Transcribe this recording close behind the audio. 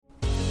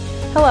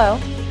Hello,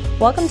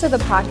 welcome to the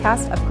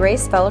podcast of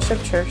Grace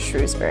Fellowship Church,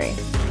 Shrewsbury.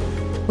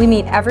 We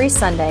meet every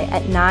Sunday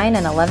at 9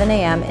 and 11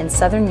 a.m. in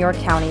Southern York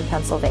County,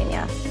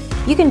 Pennsylvania.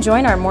 You can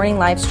join our morning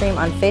live stream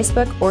on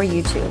Facebook or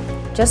YouTube.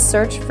 Just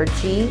search for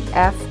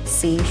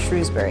GFC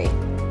Shrewsbury.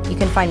 You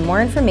can find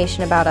more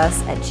information about us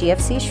at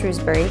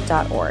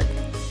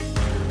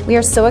gfcshrewsbury.org. We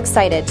are so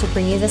excited to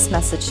bring you this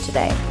message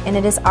today, and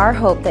it is our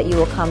hope that you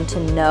will come to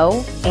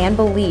know and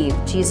believe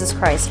Jesus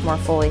Christ more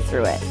fully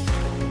through it.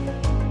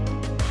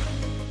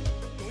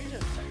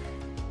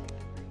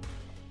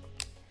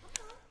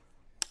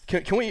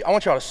 Can we? I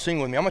want y'all to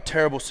sing with me. I'm a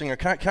terrible singer.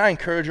 Can I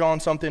encourage y'all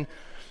on something?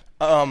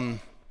 I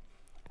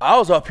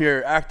was up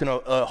here acting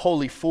a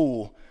holy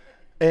fool,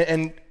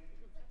 and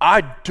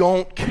I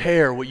don't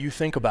care what you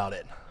think about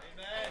it.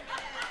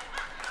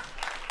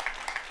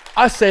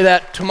 I say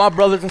that to my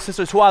brothers and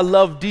sisters who I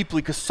love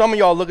deeply, because some of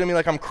y'all look at me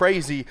like I'm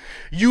crazy.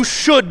 You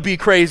should be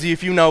crazy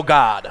if you know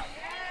God.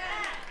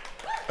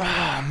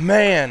 Ah,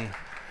 man.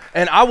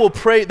 And I will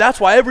pray.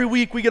 That's why every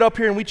week we get up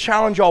here and we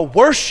challenge y'all,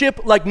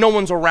 worship like no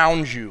one's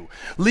around you.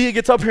 Leah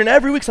gets up here and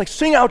every week's like,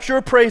 sing out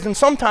your praise. And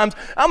sometimes,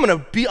 I'm going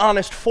to be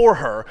honest for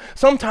her,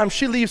 sometimes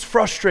she leaves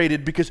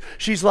frustrated because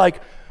she's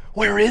like,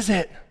 where is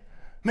it?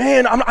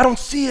 Man, I don't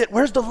see it.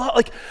 Where's the love?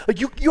 Like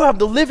you have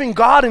the living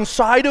God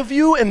inside of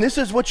you, and this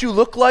is what you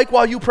look like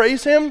while you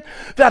praise him?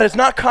 That is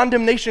not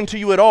condemnation to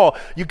you at all.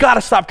 You got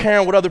to stop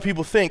caring what other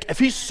people think. If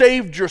he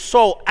saved your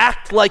soul,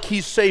 act like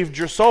he saved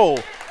your soul.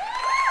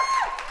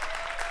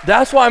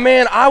 That's why,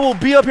 man, I will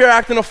be up here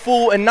acting a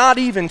fool and not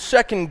even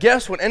second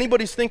guess what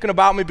anybody's thinking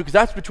about me, because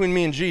that's between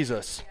me and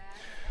Jesus.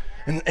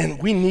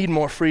 And we need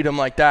more freedom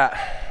like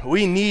that.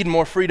 We need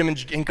more freedom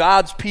in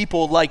God's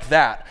people like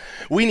that.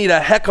 We need a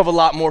heck of a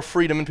lot more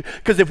freedom.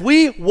 Because if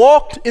we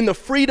walked in the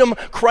freedom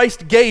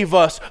Christ gave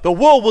us, the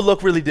world would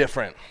look really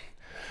different.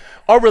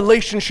 Our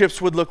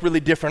relationships would look really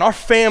different. Our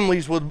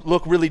families would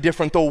look really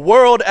different. The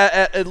world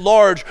at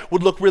large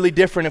would look really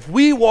different. If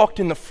we walked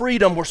in the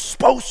freedom we're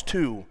supposed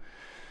to.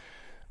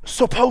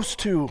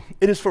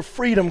 It is for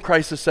freedom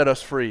Christ has set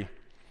us free.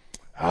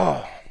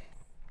 Oh.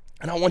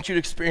 And I want you to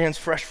experience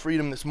fresh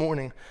freedom this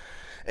morning.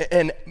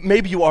 And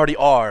maybe you already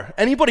are.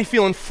 Anybody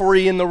feeling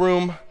free in the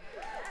room?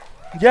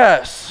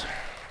 Yes.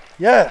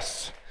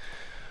 Yes.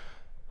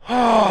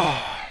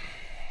 Oh.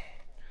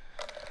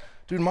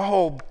 Dude, my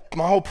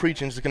whole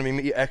preaching is going to be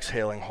me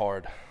exhaling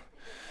hard.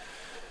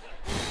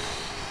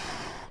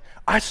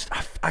 I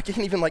can't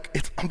even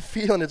I'm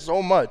feeling it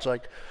so much.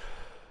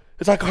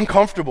 It's like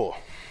uncomfortable.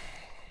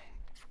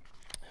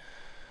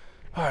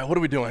 All right, what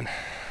are we doing?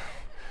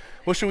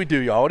 What should we do,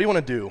 y'all? What do you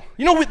want to do?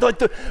 You know,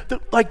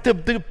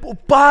 the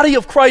body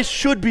of Christ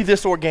should be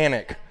this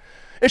organic.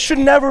 It should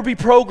never be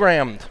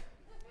programmed.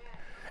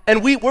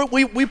 And we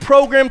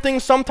program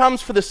things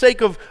sometimes for the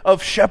sake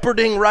of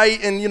shepherding,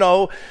 right? And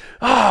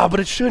but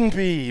it shouldn't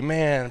be,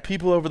 man.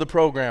 People over the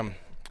program.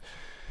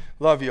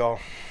 Love y'all.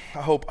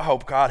 I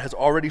hope God has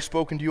already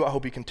spoken to you. I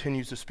hope he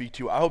continues to speak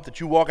to you. I hope that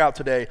you walk out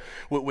today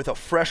with a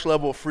fresh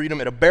level of freedom.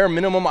 At a bare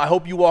minimum, I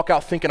hope you walk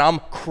out thinking I'm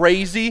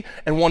crazy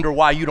and wonder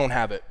why you don't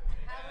have it.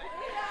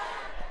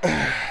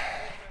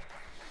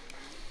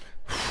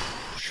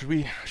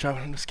 Should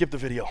I skip the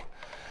video?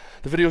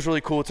 The video is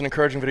really cool. It's an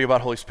encouraging video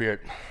about Holy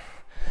Spirit.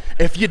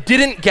 If you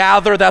didn't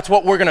gather, that's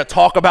what we're going to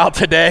talk about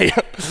today.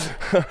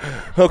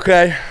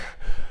 Okay?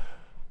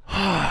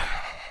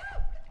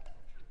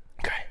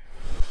 Okay.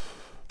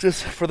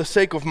 Just for the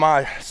sake of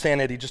my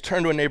sanity, just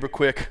turn to a neighbor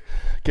quick,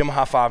 give him a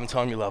high five and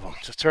tell him you love him.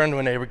 Just turn to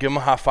a neighbor, give him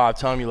a high five,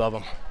 tell him you love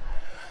him.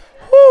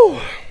 Whew.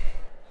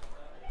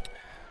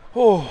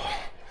 Oh.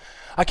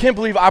 I can't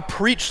believe I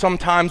preach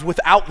sometimes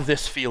without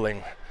this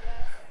feeling.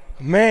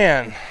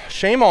 Man,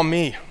 shame on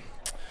me.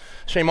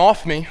 Shame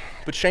off me,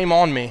 but shame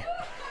on me.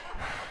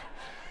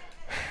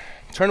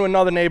 Turn to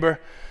another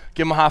neighbor,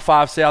 give him a high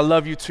five, say, I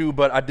love you too,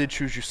 but I did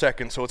choose you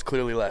second, so it's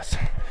clearly less.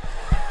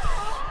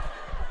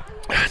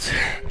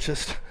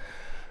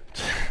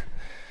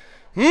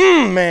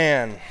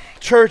 Man.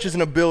 Church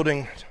isn't a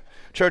building.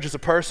 Church is a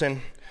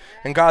person,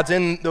 and God's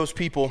in those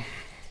people.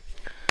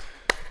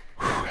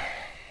 Whew.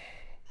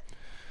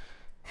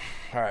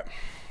 All right,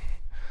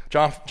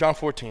 John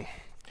 14.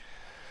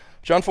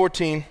 John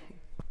 14,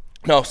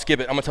 no, skip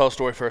it. I'm going to tell a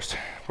story first.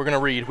 We are going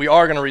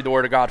to read the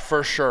Word of God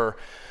for sure.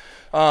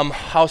 I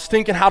was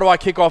thinking, how do I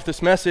kick off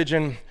this message?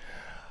 And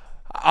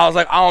I was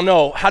like, I don't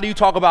know. How do you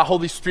talk about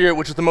Holy Spirit,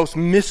 which is the most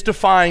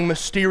mystifying,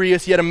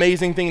 mysterious, yet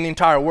amazing thing in the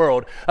entire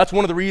world? That's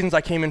one of the reasons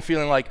I came in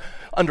feeling like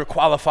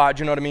underqualified,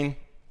 you know what I mean?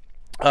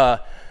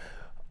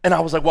 And I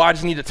was like, well, I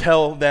just need to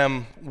tell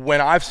them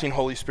when I've seen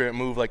Holy Spirit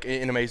move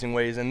in amazing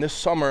ways. And this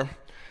summer,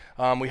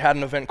 we had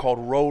an event called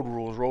Road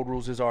Rules. Road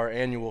Rules is our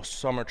annual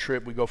summer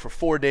trip. We go for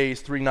 4 days,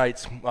 3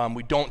 nights.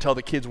 We don't tell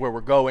the kids where we're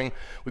going.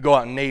 We go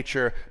out in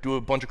nature, do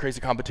a bunch of crazy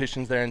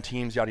competitions there in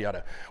teams, yada,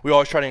 yada. We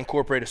always try to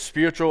incorporate a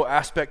spiritual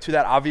aspect to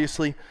that,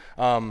 obviously,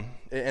 and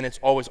it's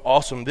always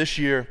awesome. This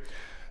year,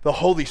 the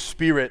Holy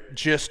Spirit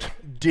just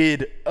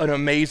did an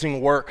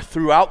amazing work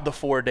throughout the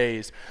 4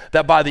 days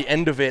that by the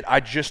end of it,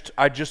 I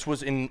just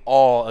was in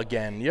awe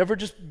again. You ever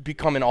just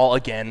become in awe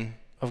again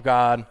of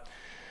God?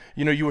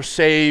 you were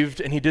saved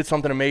and he did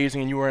something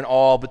amazing and you were in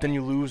awe, but then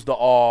you lose the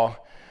awe,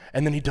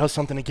 and then he does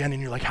something again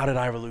and you're like, how did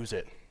I ever lose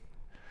it?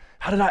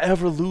 How did I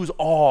ever lose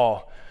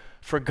awe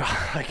for God?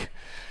 Like,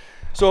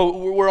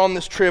 so we're on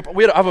this trip.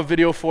 I have a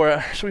video for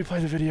it. Should we play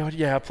the video?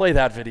 Yeah, play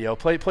that video.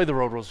 Play the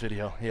Road Rules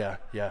video. Yeah.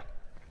 Yeah.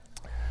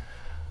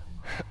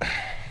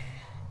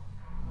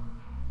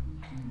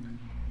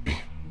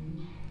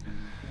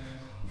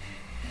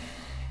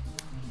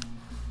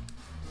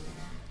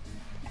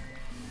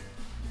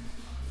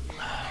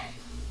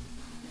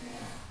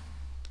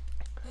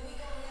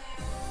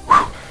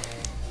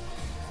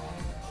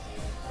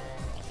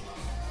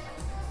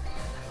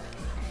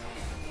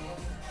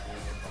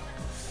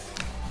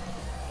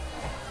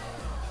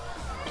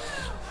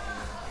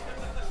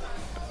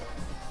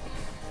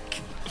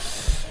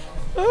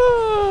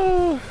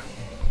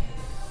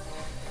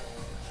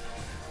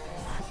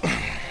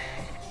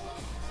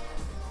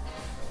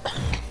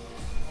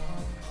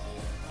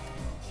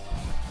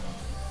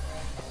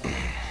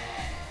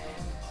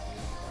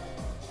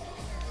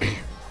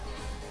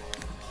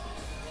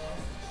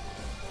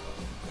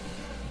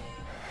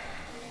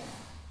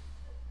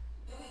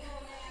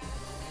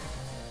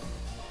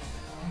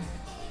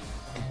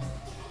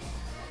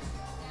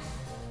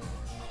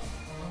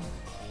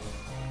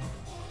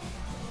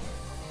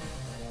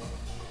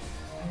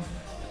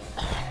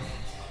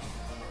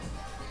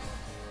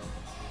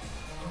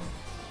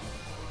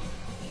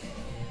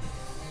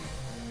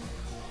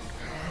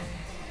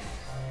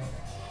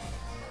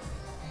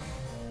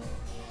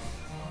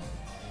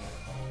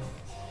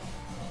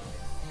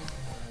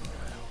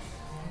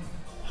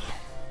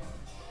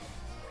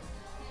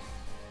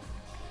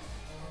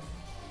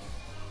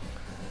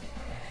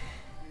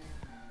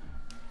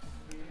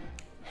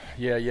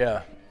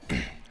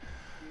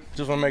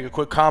 Just want to make a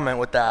quick comment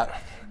with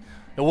that.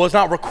 It was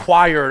not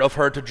required of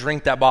her to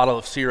drink that bottle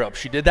of syrup.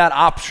 She did that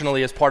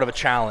optionally as part of a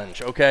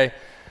challenge, okay?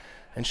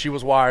 And she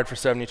was wired for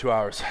 72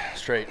 hours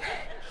straight.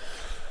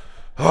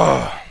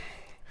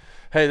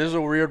 Hey, this is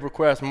a weird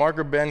request. Mark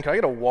or Ben, can I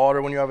get a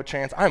water when you have a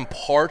chance? I'm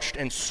parched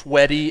and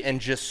sweaty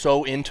and just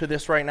so into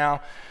this right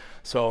now.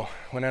 So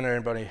whenever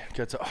anybody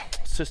gets,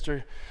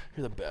 sister,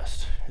 you're the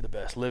best. You're the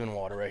best. Living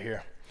water right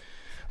here.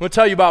 I'm going to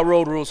tell you about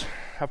road rules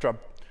after I...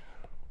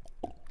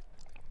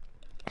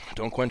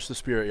 Don't quench the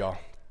spirit, y'all.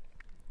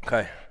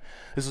 Okay,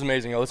 this is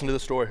amazing. Y'all listen to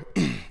this story.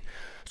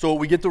 So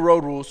we get the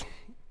road rules,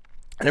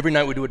 and every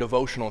night we do a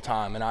devotional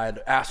time. And I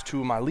had asked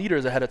two of my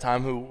leaders ahead of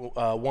time, who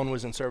one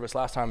was in service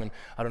last time, and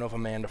I don't know if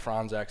Amanda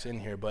Franzak's in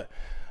here, but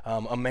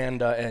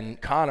Amanda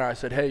and Connor, I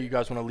said, hey, you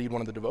guys want to lead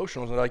one of the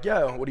devotionals? And they're like,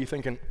 yeah, what are you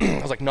thinking?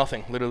 I was like,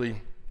 nothing,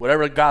 literally.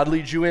 Whatever God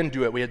leads you in,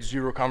 do it. We had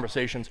zero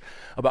conversations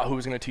about who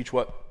was going to teach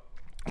what.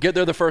 Get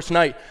there the first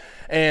night,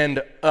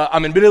 and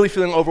I'm admittedly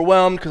feeling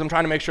overwhelmed because I'm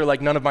trying to make sure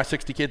like none of my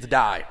 60 kids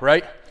die,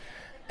 right?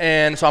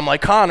 And so I'm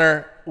like,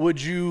 Connor,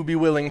 would you be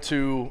willing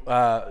to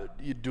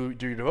do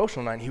your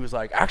devotional night? And he was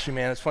like, actually,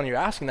 man, it's funny you're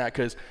asking that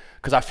because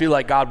I feel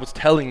like God was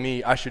telling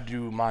me I should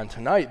do mine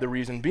tonight. The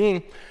reason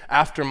being,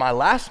 after my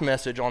last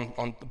message on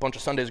a bunch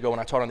of Sundays ago when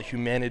I taught on the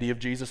humanity of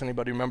Jesus,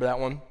 anybody remember that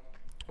one?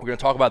 We're going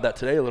to talk about that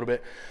today a little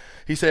bit.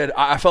 He said,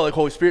 I felt like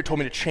Holy Spirit told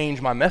me to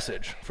change my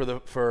message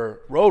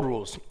for road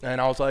rules. And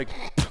I was like,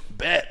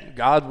 bet.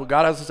 What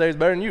God has to say is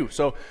better than you.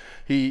 So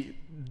he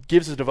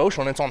gives his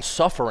devotional, and it's on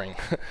suffering.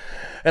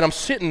 And I'm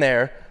sitting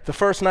there the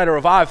first night of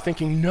Revive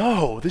thinking,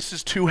 no, this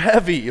is too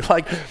heavy.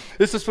 Like,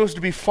 this is supposed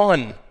to be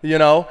fun,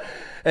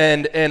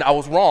 And I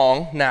was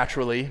wrong,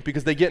 naturally,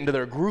 because they get into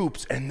their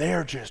groups, and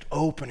they're just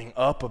opening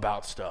up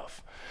about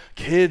stuff.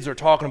 Kids are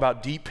talking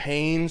about deep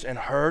pains and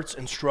hurts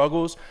and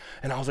struggles.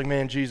 And I was like,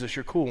 man, Jesus,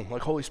 you're cool.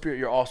 Like, Holy Spirit,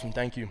 you're awesome.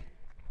 Thank you.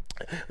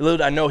 Little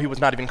did I know he was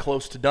not even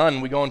close to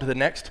done. We go into the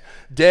next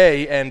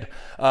day, and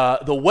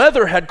the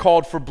weather had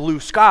called for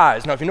blue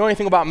skies. Now, if you know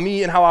anything about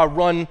me and how I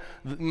run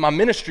my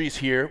ministries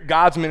here,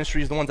 God's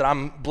ministries, the ones that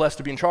I'm blessed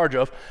to be in charge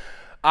of,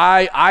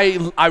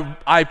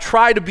 I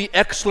try to be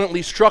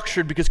excellently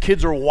structured because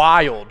kids are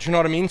wild, you know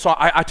what I mean? So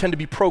I tend to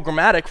be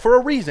programmatic for a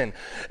reason.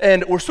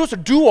 And we're supposed to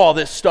do all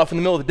this stuff in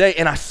the middle of the day,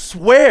 and I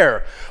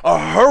swear a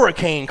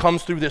hurricane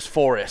comes through this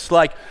forest.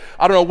 Like,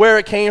 I don't know where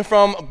it came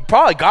from,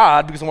 probably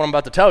God, because of what I'm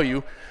about to tell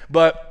you,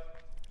 but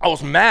I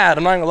was mad.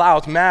 I'm not gonna lie, I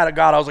was mad at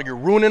God. I was like, you're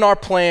ruining our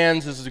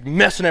plans. This is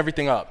messing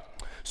everything up.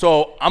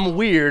 So I'm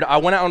weird. I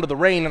went out into the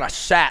rain, and I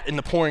sat in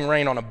the pouring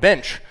rain on a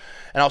bench.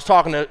 And I was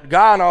talking to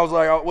God, and I was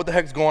like, oh, what the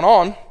heck's going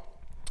on?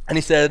 And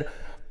he said,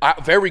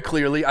 very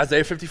clearly,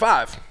 Isaiah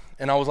 55.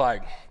 And I was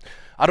like,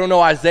 I don't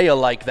know Isaiah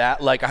like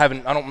that. Like,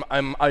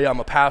 I'm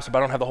a pastor, but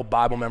I don't have the whole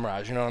Bible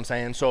memorized, you know what I'm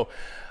saying? So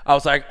I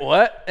was like,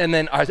 what? And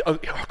then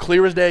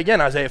clear as day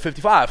again, Isaiah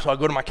 55. So I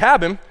go to my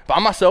cabin by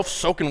myself,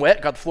 soaking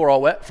wet, got the floor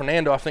all wet.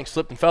 Fernando, I think,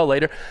 slipped and fell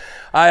later.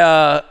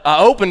 I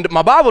opened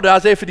my Bible to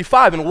Isaiah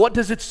 55, and what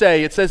does it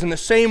say? It says, in the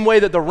same way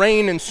that the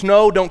rain and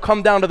snow don't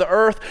come down to the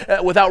earth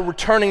without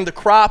returning the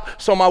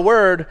crop, so my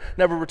word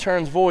never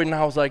returns void. And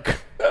I was like,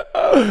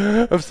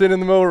 I'm sitting in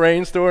the middle of a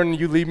rainstorm, and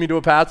you lead me to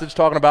a passage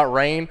talking about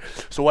rain.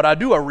 So what I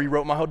do, I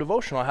rewrote my whole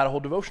devotional. I had a whole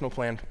devotional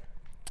planned.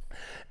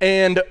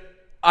 And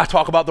I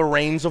talk about the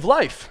reins of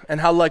life and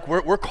how like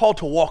we're called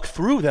to walk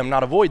through them,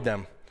 not avoid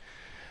them.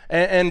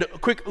 And a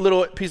quick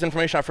little piece of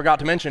information I forgot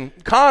to mention.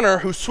 Connor,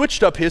 who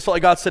switched up his, felt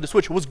like God said to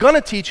switch, was going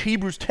to teach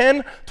Hebrews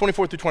 10,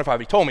 24 through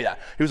 25. He told me that.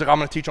 He was like, I'm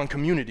going to teach on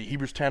community,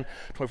 Hebrews 10,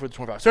 24 through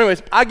 25. So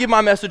anyways, I give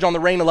my message on the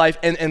reign of life,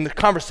 and the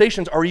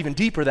conversations are even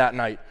deeper that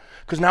night,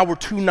 because now we're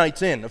 2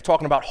 nights in of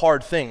talking about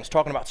hard things,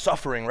 talking about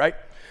suffering, right?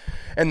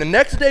 And the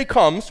next day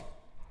comes,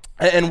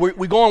 and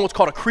we go on what's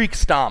called a creek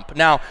stomp.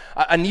 Now,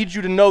 I need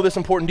you to know this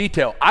important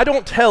detail. I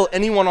don't tell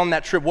anyone on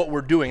that trip what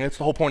we're doing. That's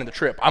the whole point of the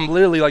trip. I'm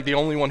literally like the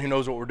only one who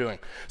knows what we're doing.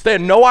 So they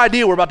had no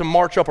idea we're about to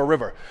march up a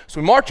river.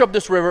 So we march up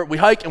this river, we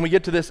hike, and we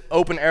get to this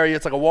open area.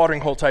 It's like a watering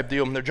hole type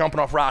deal, and they're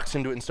jumping off rocks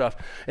into it and stuff.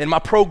 In my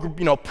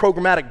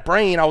programmatic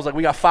brain, I was like,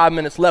 we got 5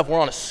 minutes left. We're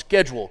on a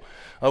schedule,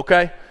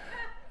 okay?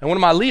 And one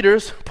of my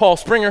leaders, Paul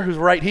Springer, who's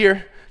right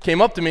here, came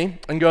up to me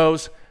and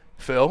goes,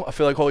 Phil, I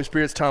feel like Holy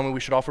Spirit's telling me we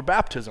should offer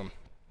baptism.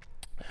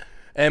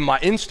 And my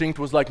instinct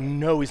was like,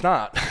 no, he's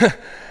not.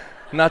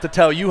 Not to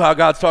tell you how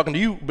God's talking to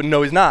you, but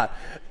no, he's not.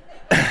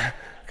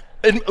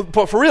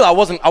 But for real, I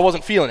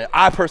wasn't feeling it.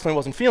 I personally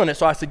wasn't feeling it.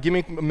 So I said, give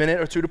me a minute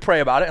or two to pray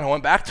about it. And I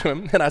went back to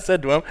him and I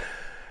said to him,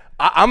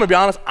 I'm going to be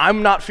honest,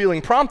 I'm not feeling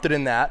prompted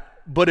in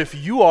that. But if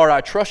you are,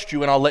 I trust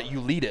you and I'll let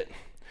you lead it.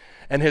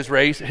 And his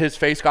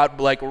face got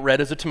like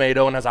red as a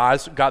tomato and his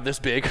eyes got this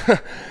big.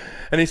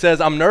 And he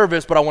says, I'm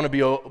nervous, but I want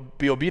to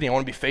be obedient. I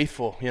want to be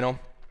faithful, you know.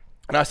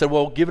 And I said,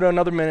 well, give it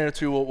another minute or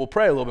two. We'll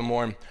pray a little bit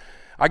more. And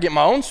I get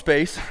my own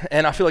space,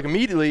 and I feel like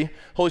immediately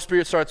Holy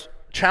Spirit starts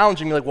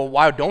challenging me, like, well,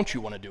 why don't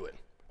you want to do it?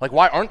 Like,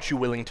 why aren't you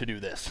willing to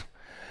do this?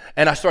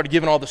 And I started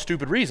giving all the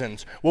stupid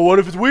reasons. Well, what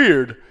if it's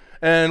weird?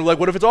 And, like,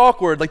 what if it's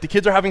awkward? Like, the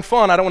kids are having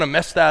fun. I don't want to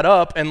mess that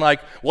up. And,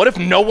 like, what if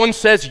no one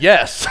says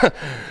yes?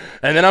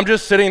 And then I'm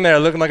just sitting there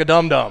looking like a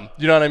dum-dum.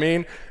 You know what I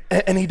mean?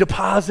 And he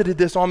deposited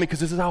this on me because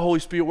this is how Holy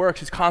Spirit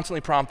works. He's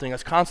constantly prompting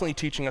us, constantly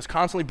teaching us,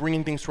 constantly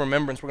bringing things to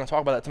remembrance. We're going to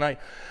talk about that tonight.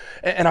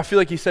 And I feel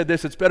like he said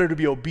this, it's better to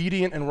be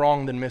obedient and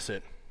wrong than miss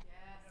it.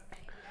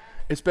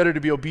 It's better to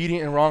be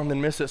obedient and wrong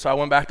than miss it. So I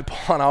went back to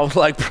Paul and I was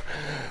like,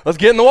 let's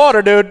get in the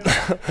water, dude.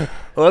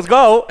 Let's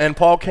go. And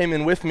Paul came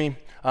in with me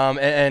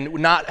and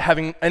not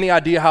having any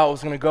idea how it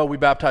was going to go, we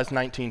baptized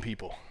 19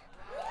 people.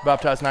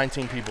 Baptized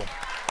 19 people.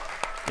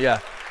 Yeah.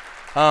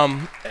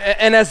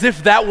 And as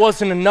if that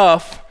wasn't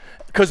enough,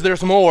 because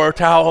there's more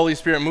to how Holy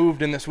Spirit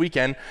moved in this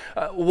weekend.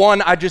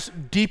 One, I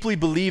just deeply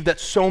believe that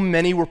so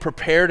many were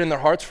prepared in their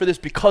hearts for this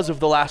because of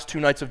the last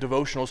 2 nights of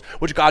devotionals,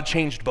 which God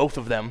changed both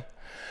of them.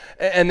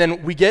 And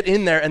then we get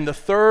in there, and the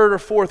 3rd or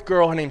 4th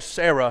girl, her name's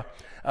Sarah,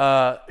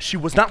 she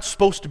was not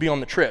supposed to be on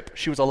the trip.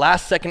 She was a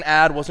last-second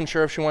ad, wasn't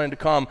sure if she wanted to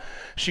come.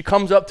 She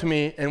comes up to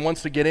me and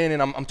wants to get in,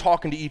 and I'm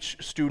talking to each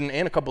student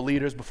and a couple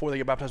leaders before they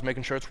get baptized,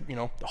 making sure it's,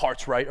 the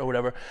heart's right or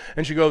whatever.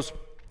 And she goes,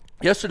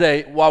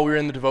 yesterday, while we were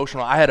in the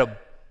devotional, I had a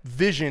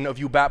vision of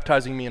you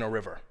baptizing me in a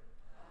river.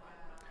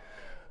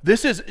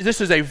 This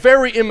is a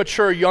very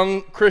immature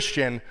young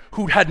Christian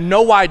who had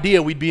no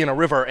idea we'd be in a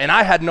river, and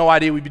I had no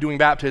idea we'd be doing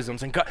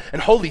baptisms,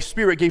 and Holy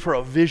Spirit gave her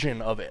a vision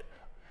of it.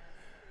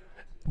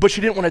 But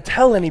she didn't want to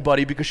tell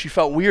anybody because she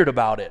felt weird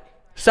about it.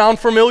 Sound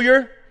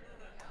familiar?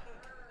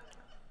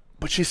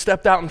 But she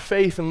stepped out in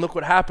faith, and look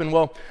what happened.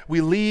 Well,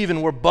 we leave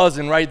and we're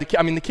buzzing, right? The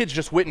kids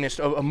just witnessed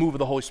a move of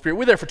the Holy Spirit. We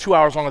were there for 2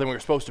 hours longer than we were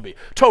supposed to be.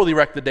 Totally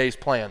wrecked the day's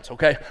plans,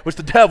 okay? Which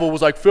the devil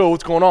was like, Phil,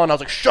 what's going on? And I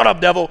was like, shut up,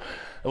 devil.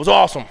 It was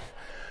awesome.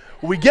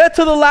 We get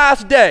to the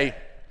last day,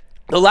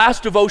 the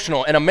last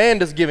devotional, and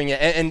Amanda's giving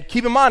it. And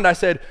keep in mind, I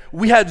said,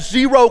 we had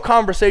 0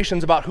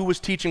 conversations about who was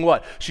teaching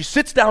what. She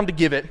sits down to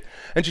give it,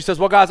 and she says,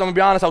 well, guys, I'm going to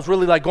be honest, I was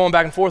really going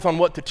back and forth on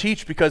what to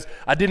teach because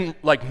I didn't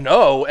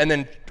know. And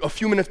then a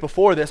few minutes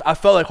before this, I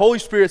felt like Holy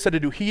Spirit said to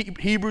do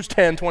Hebrews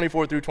 10,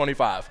 24 through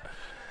 25.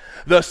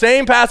 The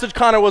same passage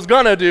Connor was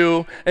going to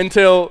do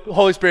until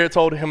Holy Spirit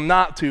told him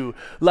not to.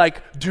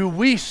 Do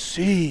we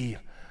see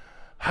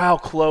how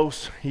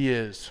close he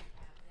is?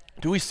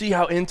 Do we see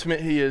how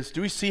intimate he is?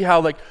 Do we see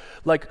how,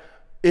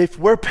 if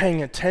we're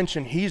paying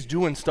attention, he's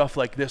doing stuff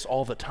like this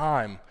all the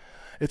time.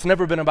 It's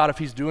never been about if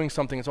he's doing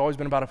something. It's always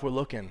been about if we're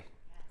looking.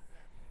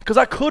 Because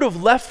I could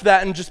have left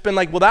that and just been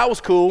like, well, that was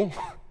cool.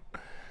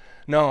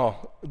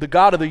 No, the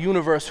God of the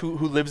universe who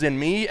lives in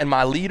me and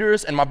my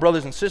leaders and my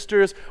brothers and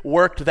sisters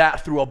worked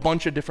that through a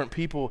bunch of different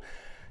people.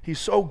 He's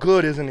so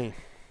good, isn't he?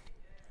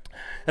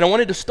 And I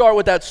wanted to start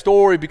with that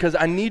story because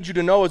I need you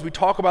to know as we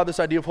talk about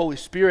this idea of Holy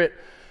Spirit,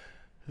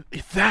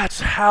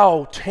 that's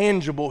how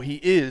tangible he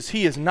is.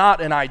 He is not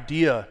an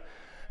idea.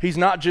 He's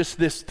not just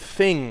this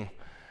thing.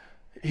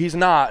 He's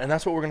not, and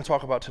that's what we're going to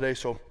talk about today.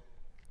 So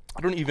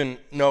I don't even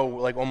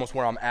know almost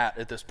where I'm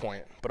at this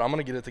point, but I'm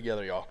going to get it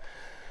together, y'all.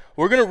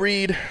 We're going to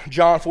read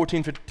John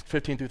 14,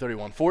 15 through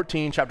 31.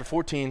 Chapter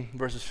 14,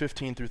 verses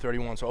 15 through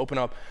 31. So open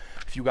up,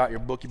 if you got your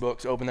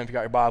books, open them. If you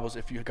got your Bibles,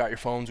 if you got your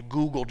phones,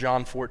 Google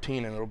John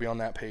 14, and it'll be on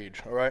that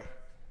page, all right?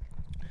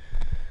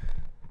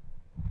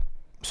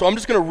 So I'm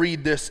just going to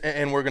read this,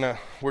 and we're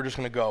just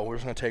going to go. We're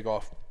just going to take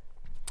off.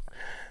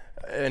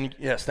 And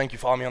yes, thank you.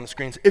 Follow me on the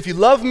screens. If you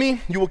love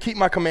me, you will keep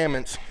my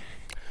commandments.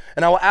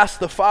 And I will ask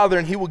the Father,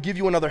 and he will give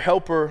you another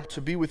helper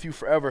to be with you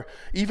forever,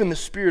 even the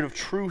Spirit of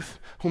truth,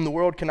 whom the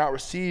world cannot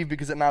receive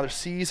because it neither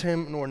sees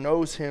him nor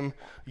knows him.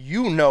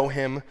 You know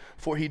him,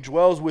 for he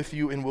dwells with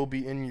you and will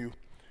be in you.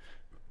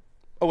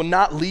 I will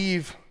not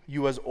leave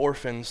you as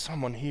orphans.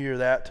 Someone hear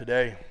that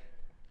today.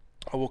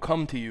 I will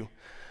come to you.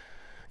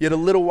 Yet a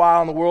little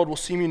while and the world will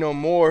see me no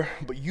more,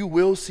 but you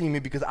will see me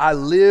because I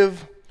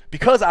live.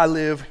 Because I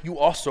live, you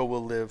also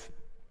will live.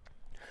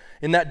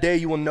 In that day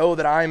you will know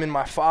that I am in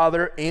my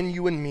Father, and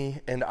you in me,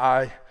 and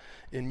I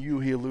in you.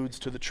 He alludes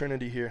to the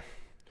Trinity here.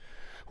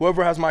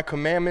 Whoever has my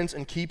commandments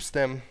and keeps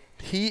them,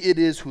 he it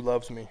is who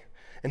loves me.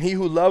 And he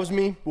who loves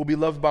me will be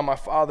loved by my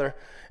Father,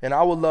 and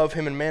I will love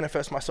him and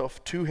manifest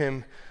myself to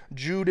him.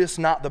 Judas,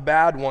 not the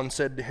bad one,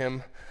 said to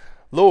him,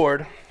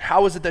 Lord,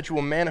 how is it that you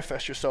will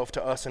manifest yourself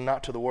to us and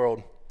not to the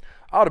world?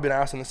 I would have been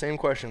asking the same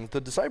questions.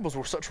 The disciples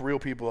were such real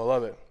people. I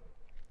love it.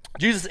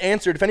 Jesus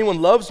answered, if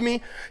anyone loves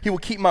me, he will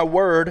keep my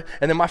word,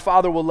 and then my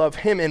Father will love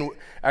him. And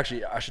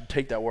actually, I should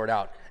take that word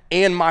out.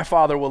 And my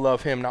Father will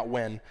love him, not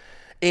when.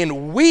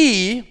 And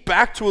we,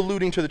 back to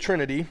alluding to the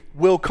Trinity,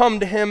 will come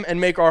to him and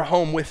make our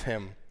home with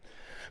him.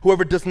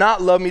 Whoever does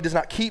not love me does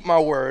not keep my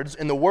words,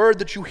 and the word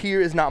that you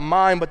hear is not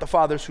mine, but the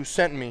Father's who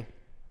sent me.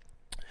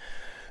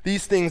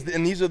 These things,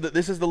 and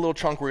this is the little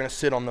chunk we're going to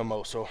sit on the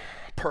most, so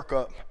perk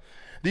up.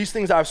 These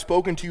things I have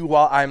spoken to you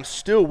while I am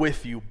still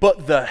with you,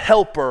 but the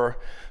Helper,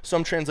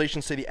 some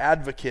translations say the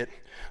Advocate,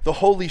 the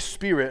Holy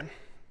Spirit,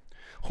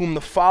 whom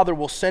the Father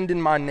will send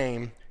in my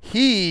name,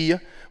 he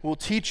will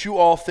teach you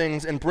all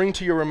things and bring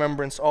to your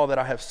remembrance all that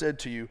I have said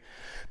to you.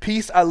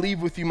 Peace I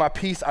leave with you, my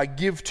peace I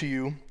give to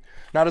you.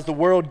 Not as the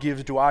world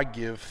gives do I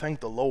give,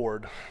 thank the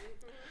Lord.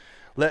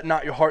 Let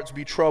not your hearts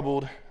be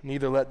troubled,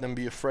 neither let them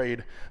be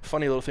afraid.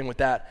 Funny little thing with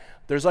that,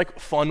 there's like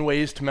fun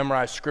ways to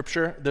memorize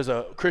scripture. There's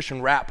a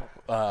Christian rap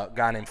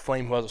guy named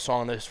Flame who has a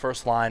song. His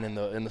first line in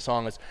the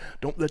song is,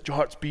 don't let your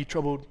hearts be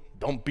troubled,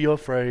 don't be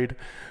afraid.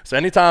 So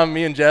anytime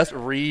me and Jess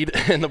read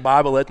in the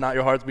Bible, let not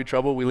your hearts be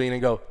troubled, we lean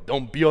and go,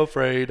 don't be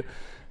afraid.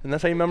 And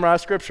that's how you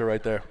memorize scripture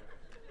right there.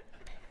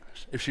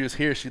 If she was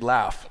here, she'd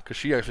laugh, because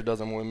she actually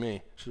does it more than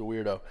me. She's a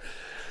weirdo.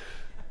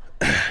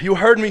 You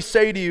heard me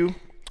say to you,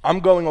 I'm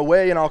going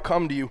away and I'll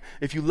come to you.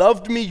 If you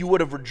loved me, you would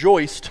have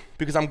rejoiced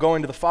because I'm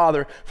going to the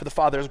Father, for the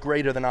Father is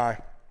greater than I.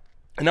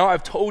 And now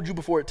I've told you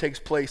before it takes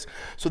place,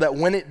 so that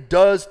when it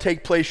does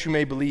take place, you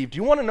may believe. Do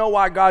you want to know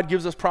why God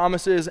gives us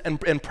promises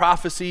and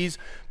prophecies?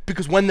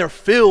 Because when they're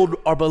filled,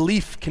 our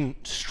belief can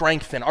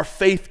strengthen, our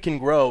faith can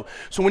grow.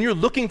 So when you're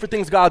looking for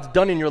things God's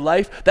done in your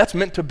life, that's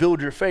meant to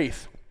build your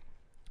faith.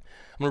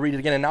 I'm going to read it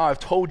again. And now I've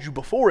told you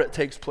before it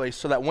takes place,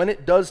 so that when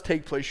it does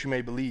take place, you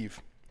may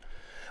believe.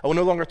 I will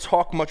no longer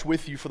talk much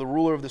with you, for the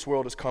ruler of this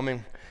world is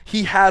coming.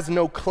 He has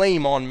no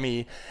claim on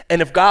me,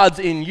 and if God's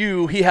in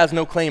you, he has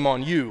no claim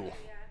on you.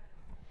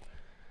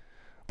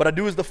 But I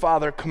do as the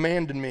Father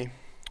commanded me,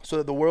 so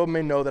that the world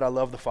may know that I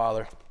love the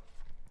Father.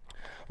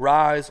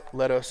 Rise,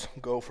 let us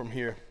go from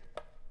here.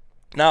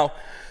 Now,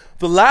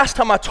 the last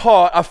time I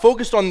taught, I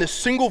focused on this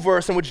single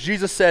verse in which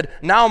Jesus said,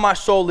 now my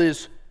soul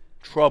is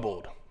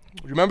troubled.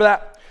 Do you remember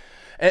that?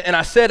 And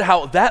I said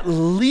how that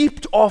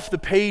leaped off the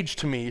page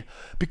to me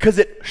because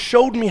it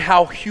showed me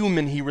how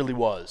human he really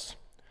was.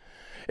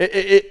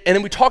 And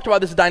then we talked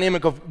about this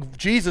dynamic of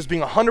Jesus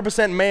being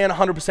 100% man,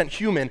 100%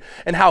 human,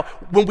 and how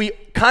when we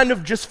kind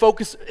of just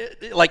focus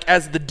like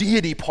as the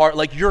deity part,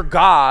 like you're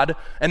God,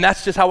 and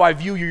that's just how I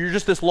view you, you're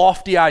just this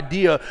lofty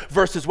idea,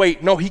 versus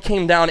wait, no, he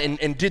came down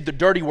and did the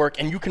dirty work,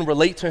 and you can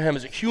relate to him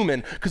as a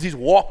human because he's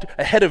walked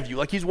ahead of you,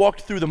 like he's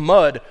walked through the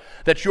mud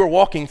that you're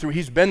walking through,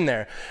 he's been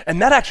there.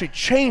 And that actually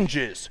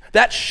changes,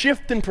 that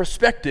shift in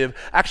perspective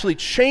actually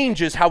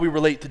changes how we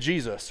relate to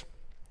Jesus.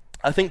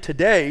 I think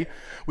today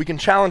we can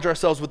challenge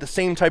ourselves with the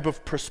same type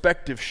of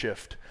perspective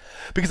shift,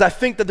 because I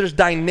think that there's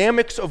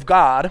dynamics of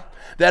God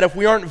that if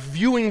we aren't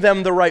viewing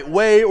them the right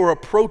way or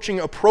approaching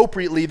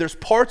appropriately, there's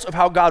parts of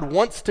how God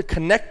wants to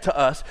connect to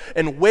us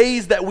and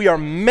ways that we are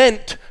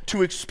meant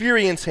to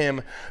experience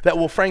him that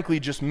we'll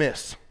frankly just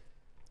miss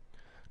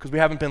because we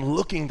haven't been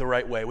looking the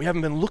right way. We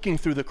haven't been looking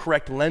through the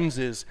correct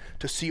lenses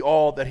to see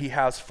all that he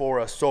has for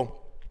us. So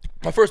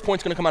my first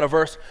point's going to come out of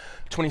verse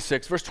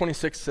 26. Verse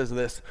 26 says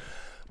this,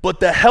 but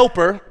the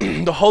Helper,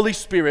 the Holy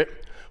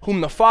Spirit,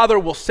 whom the Father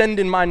will send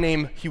in my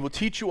name, he will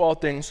teach you all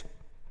things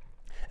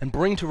and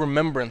bring to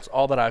remembrance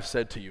all that I've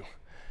said to you.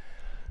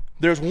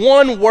 There's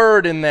one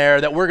word in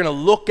there that we're going to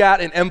look at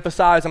and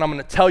emphasize, and I'm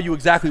going to tell you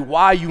exactly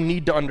why you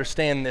need to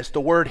understand this. The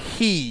word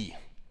he.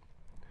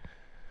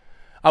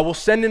 I will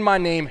send in my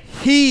name.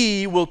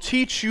 He will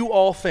teach you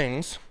all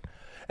things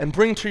and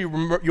bring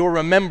to your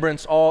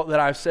remembrance all that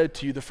I've said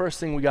to you. The first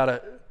thing we got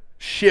to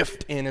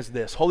shift in is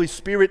this. Holy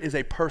Spirit is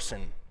a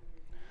person.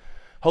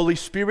 Holy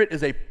Spirit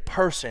is a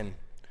person.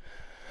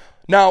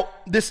 Now,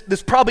 this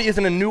probably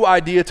isn't a new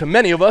idea to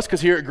many of us,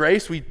 because here at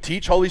Grace, we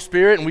teach Holy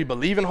Spirit, and we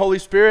believe in Holy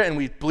Spirit, and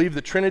we believe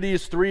the Trinity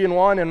is 3 in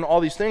 1, and all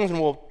these things, and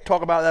we'll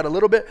talk about that a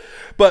little bit.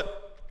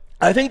 But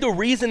I think the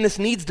reason this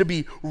needs to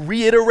be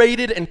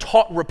reiterated and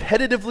taught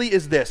repetitively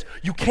is this.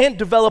 You can't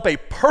develop a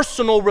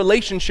personal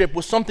relationship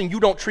with something you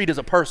don't treat as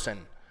a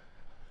person.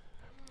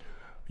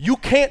 You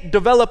can't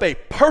develop a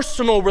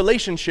personal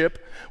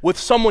relationship with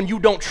someone you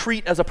don't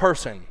treat as a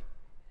person.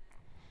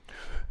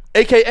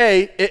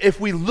 AKA, if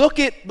we look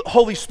at the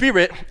Holy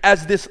Spirit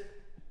as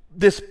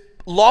this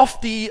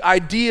lofty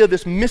idea,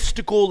 this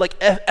mystical, like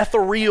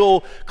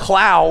ethereal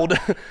cloud,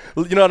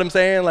 you know what I'm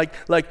saying? Like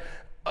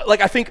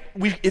I think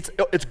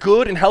it's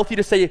good and healthy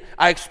to say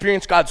I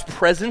experience God's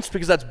presence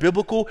because that's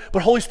biblical,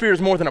 but Holy Spirit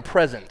is more than a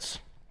presence.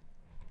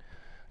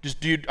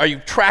 Are you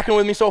tracking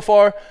with me so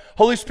far?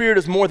 Holy Spirit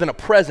is more than a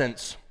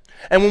presence.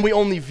 And when we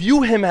only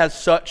view him as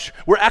such,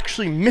 we're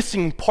actually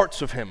missing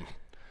parts of him.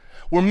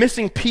 We're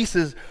missing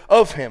pieces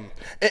of him.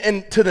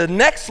 And to the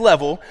next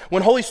level,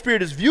 when Holy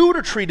Spirit is viewed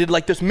or treated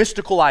like this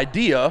mystical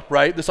idea,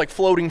 right? This like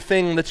floating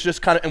thing that's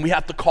just kind of, and we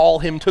have to call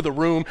him to the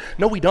room.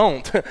 No, we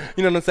don't. You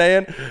know what I'm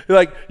saying?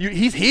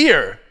 He's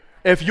here.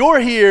 If you're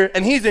here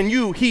and he's in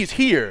you, he's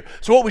here.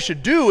 So what we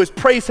should do is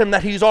praise him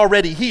that he's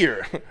already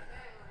here.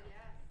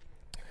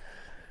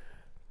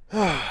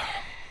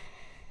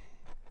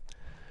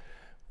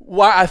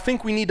 Why I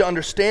think we need to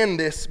understand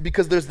this,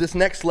 because there's this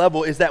next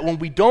level, is that when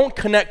we don't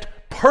connect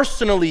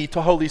personally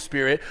to Holy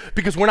Spirit,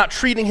 because we're not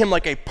treating him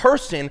like a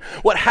person,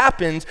 what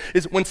happens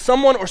is when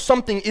someone or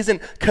something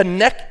isn't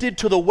connected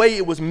to the way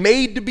it was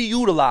made to be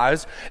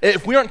utilized,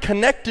 if we aren't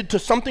connected to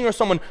something or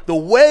someone the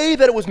way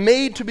that it was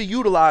made to be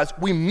utilized,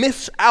 we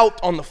miss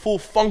out on the full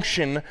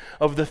function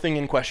of the thing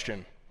in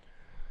question.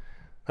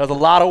 That's a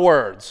lot of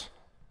words.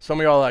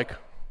 Some of y'all are like,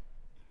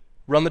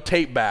 run the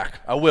tape back.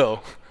 I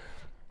will.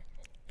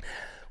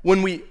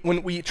 When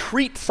we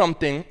treat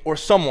something or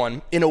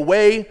someone in a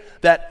way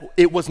that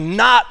it was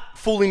not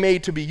fully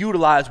made to be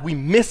utilized, we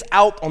miss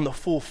out on the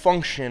full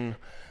function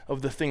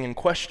of the thing in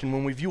question.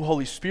 When we view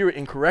Holy Spirit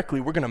incorrectly,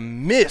 we're going to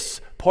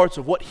miss parts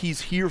of what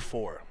he's here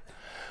for.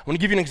 I'm going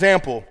to give you an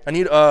example. I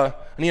need an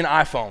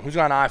iPhone. Who's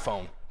got an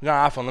iPhone? Who's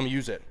got an iPhone? Let me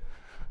use it.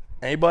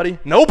 Anybody?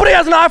 Nobody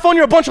has an iPhone?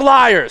 You're a bunch of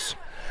liars.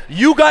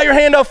 You got your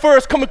hand up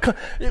first. Come,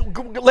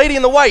 lady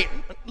in the white,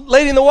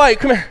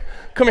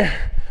 come here.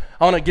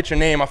 I want to get your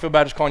name. I feel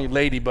bad just calling you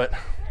lady, but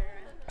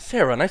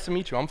Sarah, nice to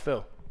meet you. I'm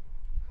Phil.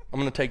 I'm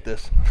going to take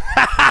this.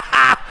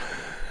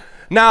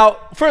 Now,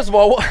 first of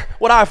all,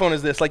 what iPhone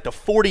is this? Like the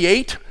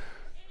 48?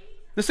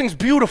 This thing's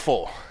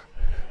beautiful.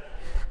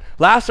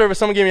 Last service,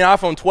 someone gave me an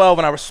iPhone 12,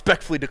 and I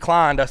respectfully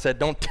declined. I said,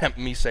 don't tempt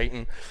me,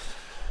 Satan.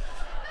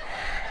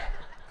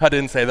 I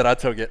didn't say that. I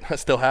took it. I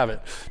still have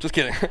it. Just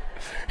kidding.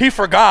 He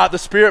forgot. The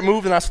Spirit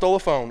moved, and I stole a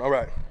phone. All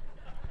right.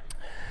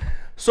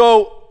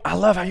 So I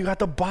love how you got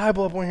the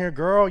Bible up on here,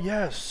 girl.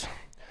 Yes.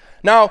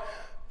 Now,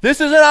 this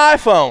is an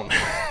iPhone.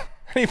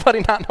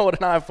 Anybody not know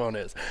what an iPhone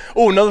is?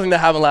 Oh, another thing that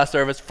happened last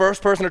service.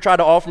 First person to try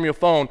to offer me a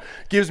phone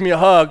gives me a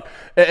hug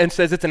and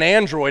says it's an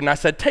Android, and I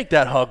said, take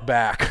that hug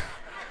back.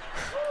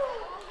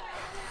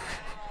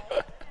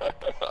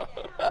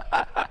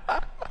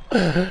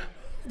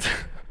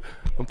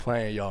 I'm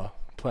playing, y'all.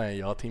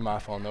 Team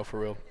iPhone, though, for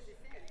real.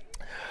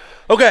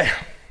 Okay,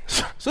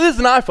 so this is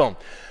an iPhone.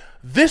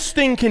 This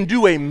thing can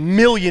do a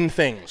million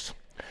things.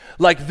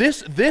 Like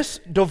this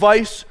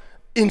device,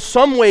 in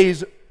some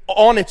ways,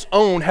 on its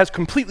own, has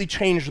completely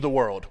changed the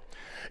world.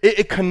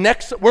 It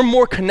connects, we're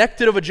more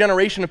connected of a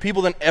generation of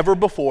people than ever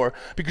before,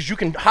 because you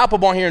can hop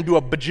up on here and do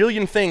a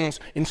bajillion things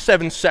in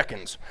 7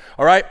 seconds,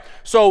 all right?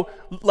 So,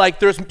 like,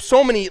 there's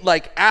so many,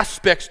 like,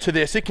 aspects to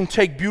this. It can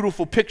take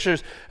beautiful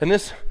pictures, and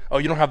this, oh,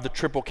 you don't have the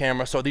triple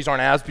camera, so these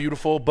aren't as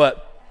beautiful,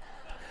 but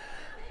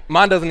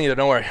mine doesn't either,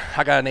 don't worry.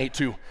 I got an 8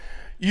 too.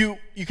 You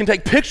can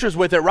take pictures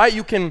with it, right?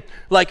 You can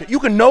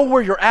know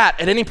where you're at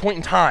any point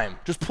in time.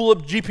 Just pull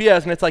up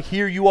GPS and it's like,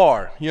 here you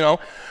are, you know?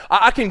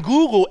 I can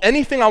Google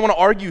anything I want to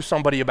argue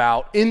somebody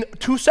about in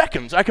 2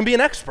 seconds. I can be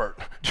an expert.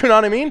 Do you know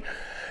what I mean?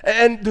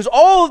 And there's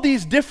all of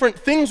these different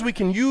things we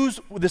can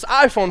use with this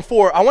iPhone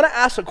for. I want to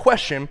ask a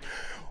question.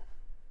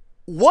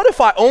 What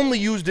if I only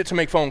used it to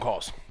make phone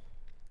calls?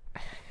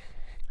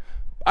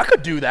 I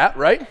could do that,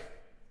 right?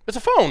 It's a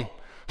phone.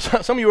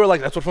 Some of you are like,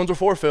 that's what phones are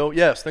for, Phil.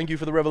 Yes, thank you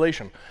for the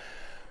revelation.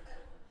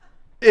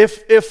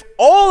 If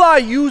all I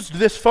used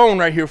this phone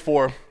right here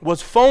for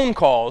was phone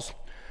calls,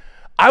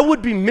 I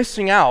would be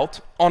missing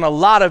out on a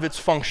lot of its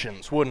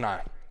functions, wouldn't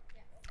I?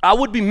 I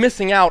would be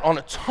missing out on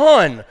a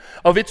ton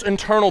of its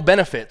internal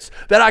benefits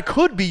that I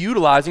could be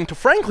utilizing to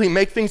frankly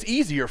make things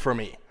easier for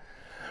me,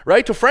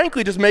 right? To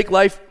frankly just make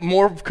life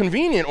more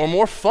convenient or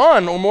more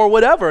fun or more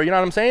whatever, you know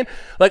what I'm saying?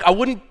 Like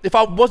if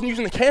I wasn't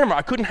using the camera,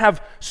 I couldn't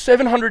have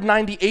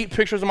 798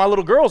 pictures of my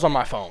little girls on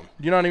my phone.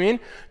 You know what I mean?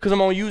 Because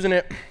I'm only using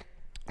it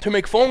to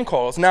make phone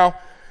calls. Now,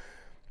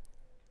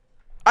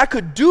 I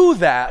could do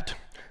that,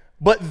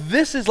 but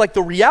this is like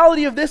the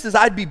reality of this is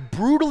I'd be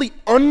brutally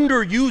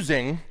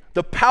underusing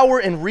the power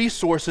and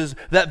resources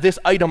that this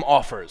item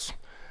offers.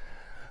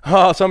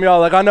 Oh, some of y'all are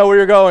like, I know where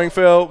you're going,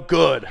 Phil.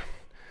 Good.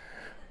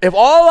 If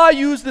all I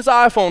used this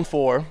iPhone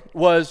for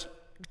was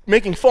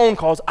making phone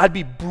calls, I'd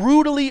be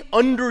brutally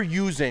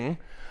underusing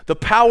the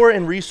power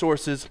and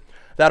resources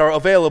that are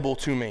available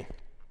to me.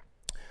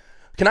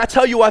 Can I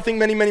tell you, I think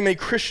many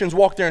Christians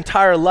walk their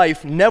entire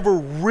life never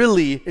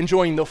really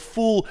enjoying the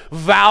full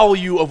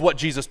value of what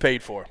Jesus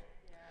paid for.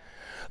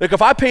 Like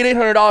if I paid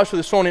 $800 for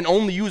this phone and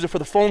only use it for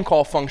the phone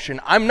call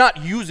function, I'm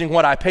not using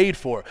what I paid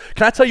for.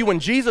 Can I tell you, when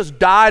Jesus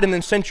died and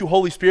then sent you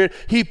Holy Spirit,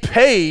 he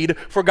paid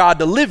for God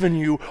to live in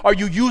you. Are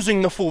you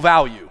using the full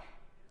value?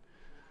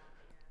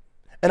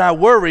 And I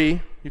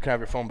worry, you can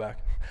have your phone back.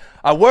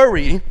 I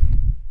worry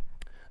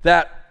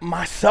that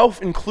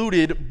myself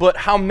included, but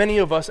how many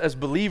of us as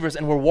believers,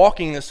 and we're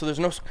walking this so there's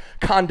no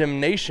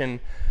condemnation,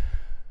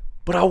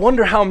 but I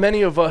wonder how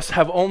many of us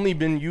have only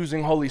been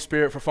using Holy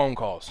Spirit for phone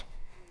calls.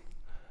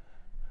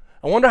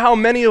 I wonder how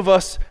many of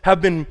us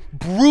have been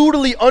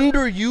brutally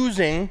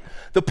underusing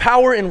the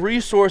power and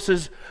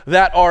resources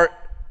that are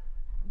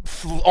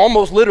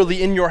almost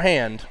literally in your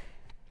hand.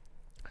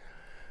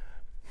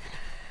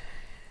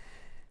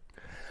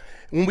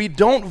 When we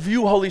don't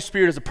view Holy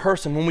Spirit as a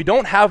person, when we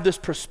don't have this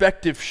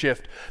perspective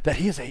shift that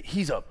he's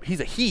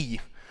a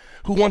he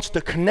who wants to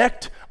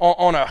connect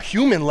on a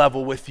human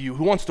level with you,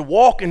 who wants to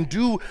walk and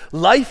do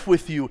life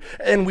with you,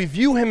 and we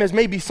view him as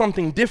maybe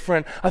something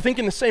different, I think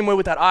in the same way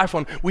with that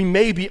iPhone, we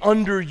may be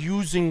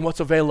underusing what's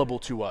available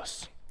to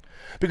us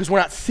because we're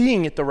not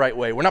seeing it the right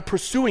way. We're not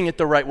pursuing it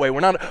the right way.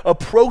 We're not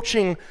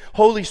approaching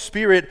Holy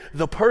Spirit,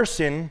 the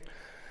person,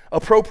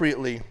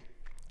 appropriately.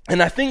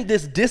 And I think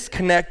this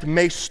disconnect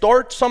may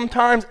start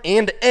sometimes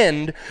and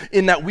end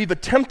in that we've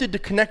attempted to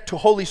connect to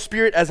Holy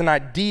Spirit as an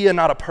idea,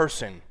 not a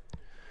person.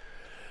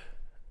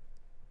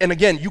 And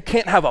again, you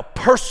can't have a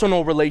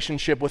personal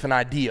relationship with an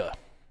idea.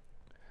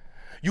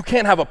 You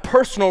can't have a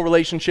personal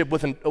relationship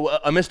with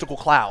a mystical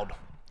cloud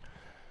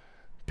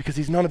because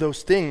he's none of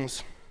those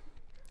things.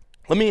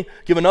 Let me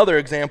give another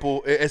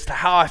example as to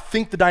how I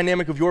think the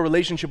dynamic of your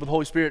relationship with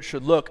Holy Spirit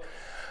should look.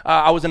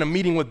 I was in a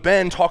meeting with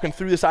Ben talking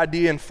through this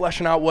idea and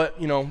fleshing out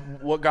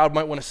what God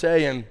might want to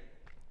say. And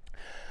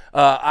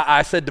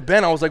I said to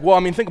Ben, I was like, well, I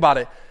mean, think about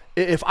it.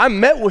 If I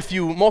met with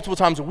you multiple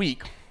times a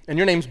week and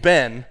your name's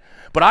Ben,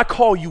 but I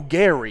call you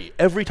Gary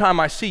every time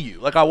I see you.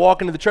 Like I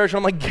walk into the church and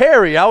I'm like,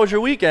 Gary, how was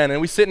your weekend? And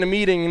we sit in a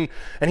meeting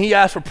and he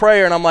asks for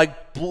prayer and I'm like,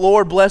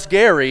 Lord bless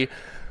Gary.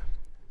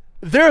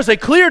 There's a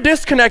clear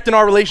disconnect in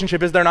our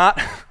relationship, is there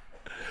not?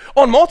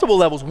 On multiple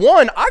levels.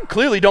 One, I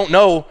clearly don't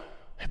know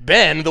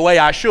Ben the way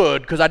I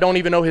should because I don't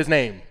even know his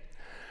name.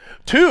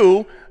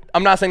 Two,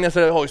 I'm not saying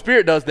necessarily the Holy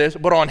Spirit does this,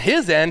 but on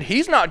his end,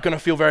 he's not going to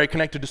feel very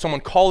connected to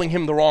someone calling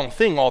him the wrong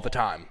thing all the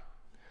time.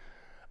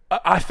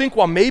 I think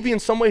while maybe in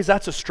some ways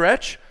that's a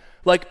stretch,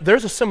 like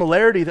there's a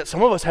similarity that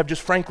some of us have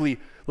just frankly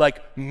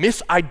like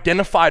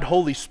misidentified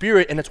Holy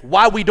Spirit, and it's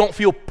why we don't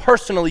feel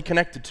personally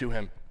connected to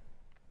him.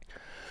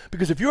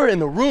 Because if you're in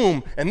the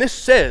room and this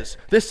says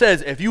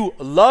if you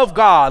love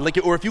God,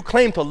 or if you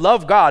claim to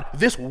love God,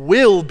 this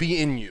will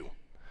be in you.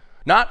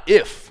 Not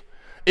if,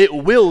 it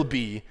will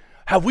be.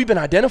 Have we been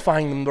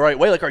identifying them the right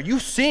way? Like, are you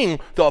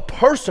seeing the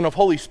person of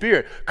Holy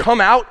Spirit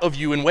come out of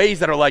you in ways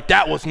that are like,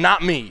 that was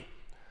not me?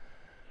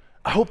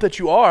 I hope that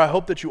you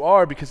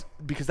are because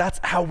that's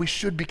how we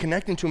should be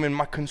connecting to him. And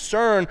my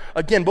concern,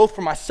 again, both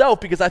for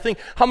myself, because I think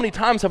how many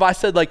times have I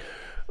said like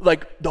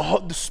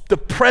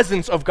the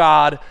presence of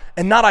God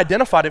and not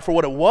identified it for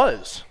what it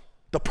was,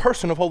 the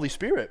person of Holy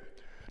Spirit.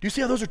 Do you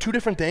see how those are two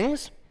different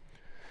things?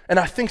 And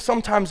I think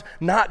sometimes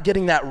not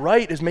getting that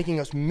right is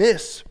making us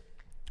miss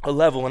a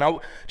level.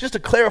 And just to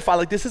clarify,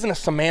 like this isn't a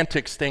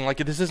semantics thing. Like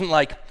this isn't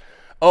like,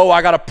 oh,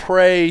 I got to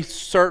pray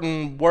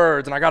certain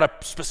words and I got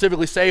to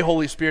specifically say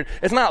Holy Spirit.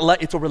 It's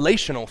not it's a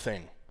relational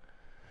thing.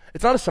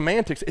 It's not a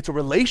semantics, it's a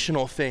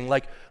relational thing.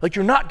 Like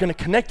you're not going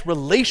to connect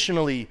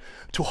relationally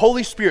to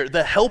Holy Spirit,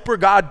 the helper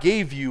God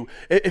gave you,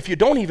 if you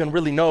don't even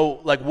really know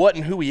like what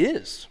and who he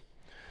is,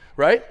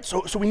 right?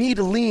 So we need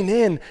to lean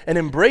in and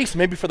embrace,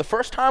 maybe for the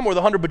first time or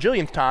the 100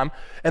 bajillionth time,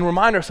 and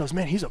remind ourselves,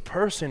 man, he's a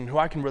person who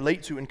I can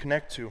relate to and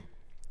connect to.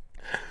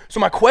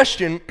 So my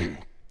question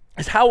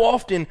is, how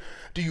often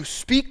do you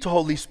speak to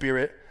Holy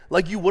Spirit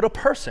like you would a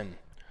person?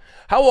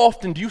 How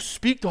often do you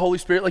speak to Holy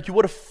Spirit like you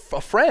would a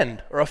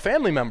friend or a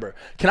family member?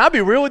 Can I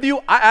be real with you?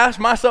 I asked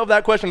myself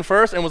that question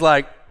first and was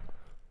like,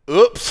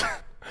 oops.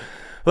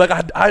 Like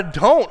I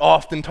don't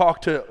often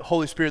talk to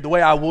Holy Spirit the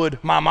way I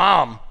would my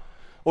mom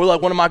or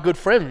like one of my good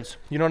friends.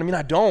 You know what I mean?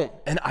 I don't.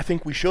 And I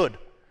think we should.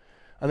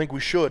 And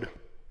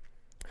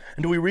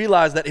do we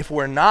realize that if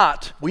we're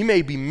not, we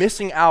may be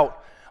missing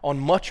out on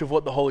much of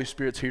what the Holy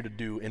Spirit's here to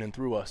do in and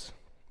through us?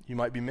 You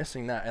might be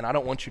missing that, and I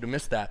don't want you to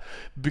miss that.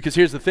 Because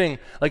here's the thing,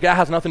 like that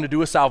has nothing to do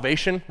with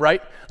salvation,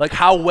 right? Like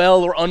how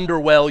well or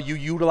underwell you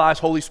utilize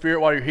Holy Spirit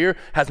while you're here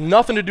has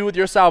nothing to do with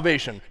your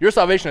salvation. Your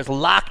salvation is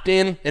locked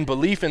in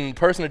belief in the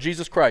person of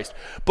Jesus Christ.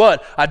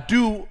 But I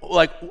do,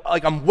 like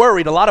I'm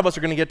worried a lot of us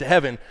are going to get to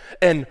heaven,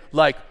 and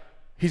like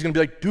he's going to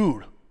be like,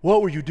 dude,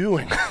 what were you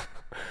doing?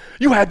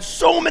 You had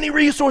so many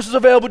resources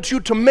available to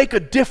you to make a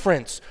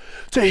difference,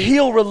 to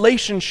heal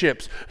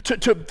relationships,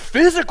 to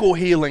physical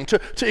healing, to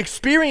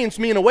experience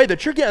me in a way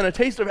that you're getting a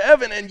taste of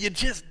heaven, and you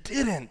just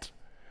didn't.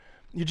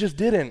 You just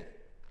didn't.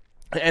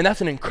 And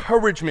that's an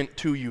encouragement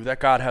to you that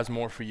God has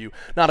more for you,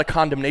 not a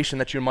condemnation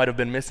that you might have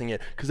been missing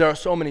it, because there are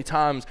so many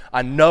times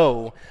I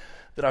know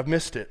that I've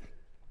missed it.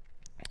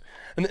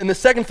 And the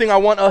second thing I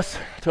want us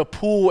to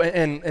pull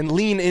and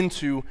lean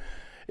into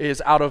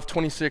is out of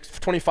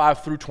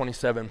 25 through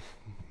 27,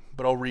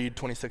 but I'll read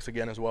 26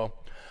 again as well.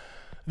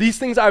 These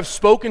things I've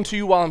spoken to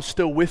you while I'm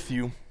still with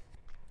you,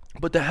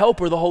 but the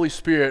Helper, the Holy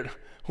Spirit,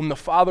 whom the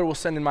Father will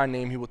send in my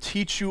name, he will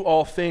teach you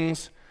all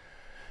things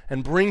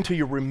and bring to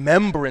your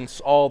remembrance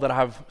all that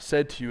I've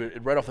said to you.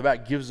 It right off the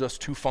bat gives us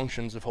two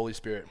functions of Holy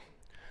Spirit.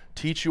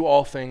 Teach you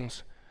all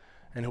things,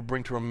 and he'll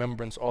bring to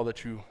remembrance all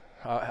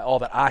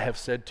that I have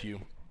said to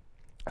you.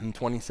 And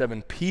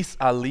 27, peace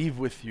I leave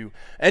with you.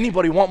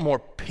 Anybody want more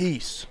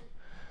peace?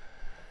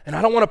 And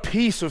I don't want a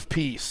piece of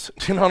peace.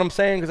 You know what I'm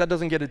saying? Because that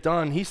doesn't get it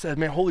done. He said,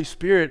 man, Holy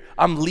Spirit,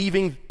 I'm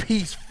leaving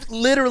peace.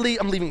 Literally,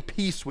 I'm leaving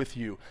peace with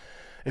you.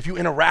 If you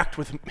interact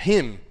with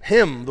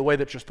him the way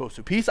that you're supposed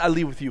to. Peace I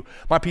leave with you.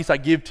 My peace I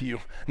give to you.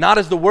 Not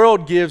as the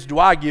world gives do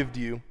I give to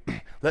you.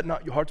 Let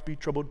not your hearts be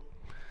troubled,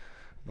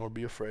 nor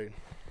be afraid.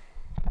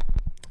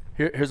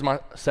 Here's my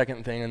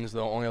second thing, and this is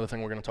the only other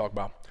thing we're going to talk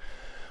about.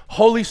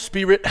 Holy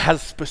Spirit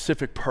has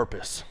specific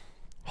purpose.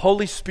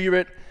 Holy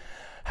Spirit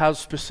has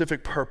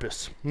specific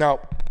purpose. Now,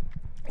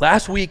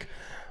 last week,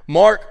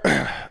 Mark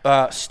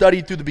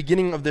studied through the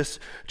beginning of this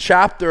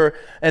chapter,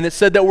 and it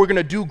said that we're going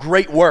to do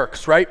great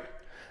works, right?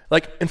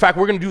 Like, in fact,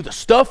 we're going to do the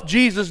stuff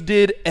Jesus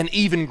did and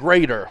even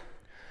greater.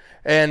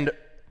 And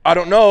I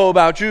don't know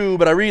about you,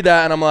 but I read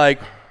that and I'm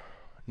like,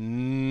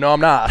 no, I'm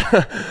not.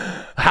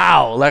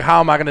 How? Like, how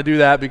am I going to do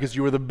that because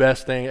you were the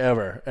best thing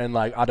ever? And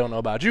like, I don't know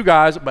about you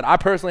guys, but I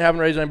personally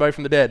haven't raised anybody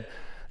from the dead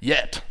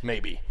yet,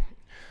 maybe.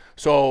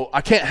 So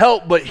I can't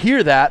help but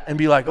hear that and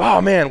be like,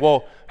 oh man,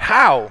 well,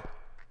 how?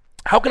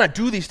 How can I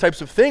do these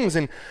types of things?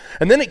 And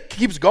then it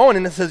keeps going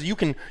and it says, you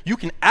can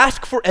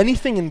ask for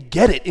anything and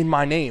get it in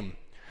my name.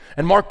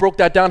 And Mark broke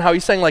that down, how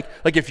he's saying like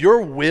if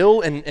your will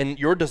and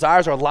your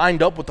desires are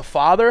lined up with the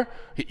Father,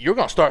 you're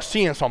going to start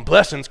seeing some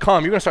blessings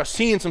come. You're going to start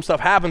seeing some stuff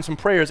happen, some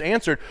prayers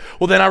answered.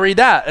 Well, then I read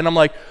that, and I'm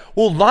like,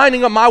 well,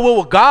 lining up my will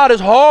with God is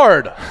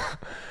hard.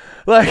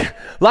 Like,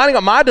 lining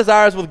up my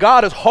desires with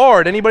God is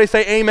hard. Anybody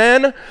say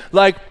amen?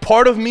 Like,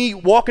 part of me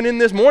walking in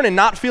this morning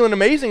not feeling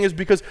amazing is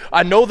because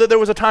I know that there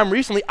was a time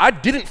recently I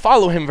didn't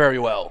follow him very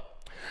well.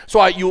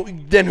 So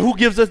then who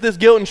gives us this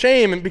guilt and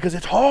shame? And because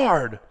it's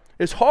hard.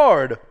 It's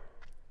hard.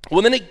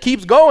 Well, then it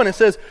keeps going. It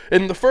says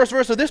in the first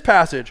verse of this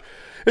passage,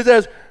 it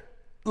says,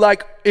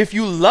 like, if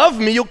you love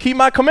me, you'll keep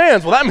my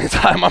commands. Well, that means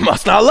I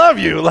must not love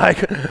you.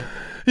 Like,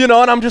 you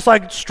know, and I'm just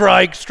like,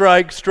 strike,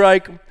 strike,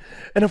 strike.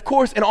 And of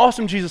course, in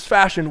awesome Jesus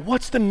fashion,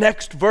 what's the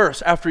next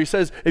verse after he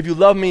says, if you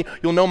love me,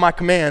 you'll know my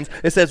commands?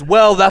 It says,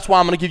 well, that's why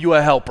I'm going to give you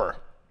a helper.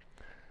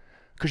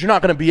 Because you're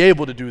not going to be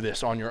able to do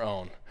this on your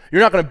own.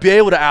 You're not going to be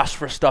able to ask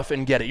for stuff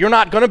and get it. You're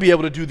not going to be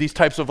able to do these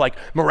types of like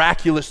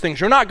miraculous things.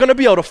 You're not going to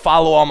be able to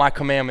follow all my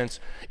commandments.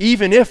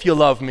 Even if you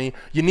love me,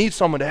 you need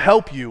someone to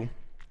help you.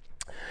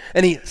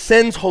 And he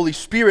sends Holy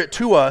Spirit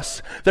to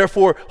us.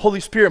 Therefore, Holy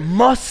Spirit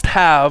must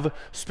have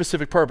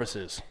specific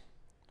purposes.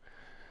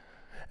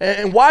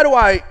 And why do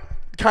I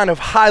kind of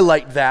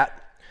highlight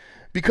that?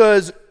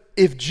 Because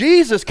if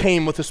Jesus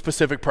came with a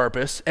specific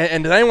purpose,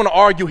 and does anyone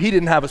argue he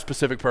didn't have a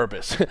specific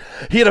purpose?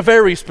 He had a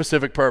very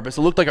specific purpose.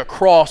 It looked like a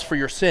cross for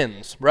your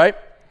sins, right?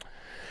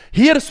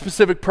 He had a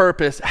specific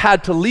purpose,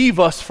 had to leave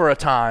us for a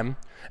time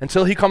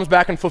until he comes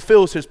back and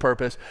fulfills his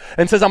purpose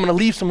and says, I'm going to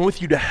leave someone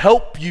with you to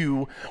help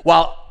you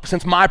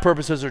since my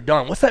purposes are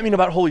done. What's that mean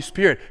about Holy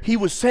Spirit? He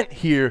was sent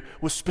here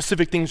with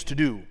specific things to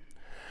do.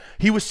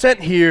 He was sent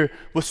here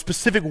with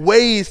specific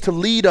ways to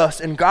lead us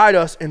and guide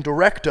us and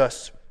direct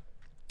us.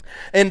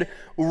 And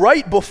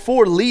right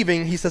before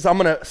leaving, he says, I'm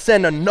going to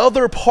send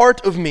another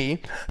part of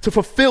me to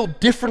fulfill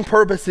different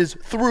purposes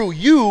through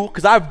you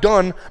because I've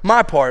done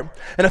my part.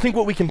 And I think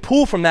what we can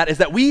pull from that is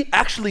that we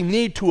actually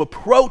need to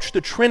approach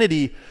the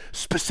Trinity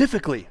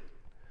specifically.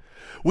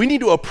 We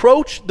need to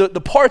approach the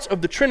parts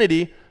of the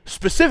Trinity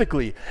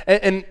specifically.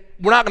 And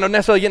we're not going to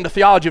necessarily get into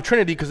theology of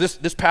Trinity because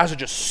this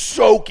passage is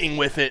soaking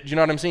with it. You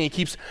know what I'm saying?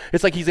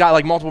 It's like he's got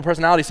like multiple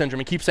personality syndrome.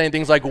 He keeps saying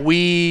things like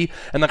we,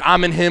 and like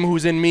I'm in him,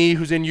 who's in me,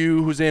 who's in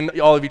you, who's in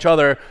all of each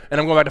other,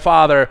 and I'm going back to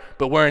Father,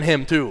 but we're in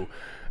him too.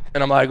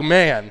 And I'm like,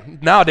 man,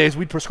 nowadays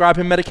we'd prescribe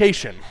him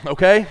medication,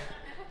 okay?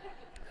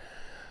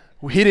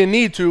 He didn't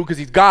need to because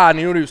he's God and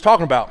he knew what he was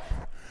talking about.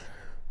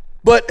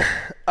 But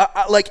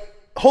like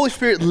Holy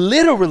Spirit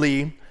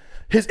literally,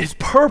 His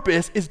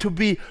purpose is to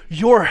be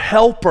your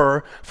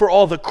helper for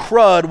all the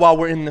crud while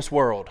we're in this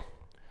world.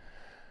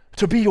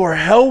 To be your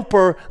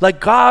helper,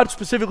 like God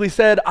specifically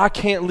said, I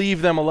can't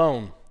leave them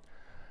alone.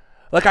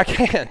 Like I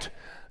can't.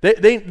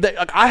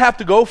 Like I have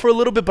to go for a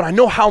little bit, but I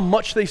know how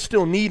much they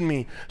still need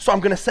me, so I'm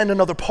going to send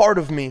another part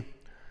of me.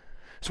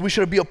 So we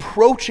should be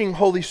approaching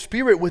Holy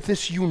Spirit with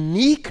this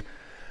unique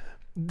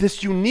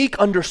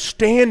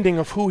understanding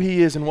of who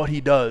he is and what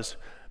he does,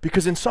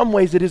 because in some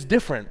ways it is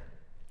different.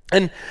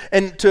 And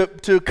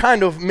to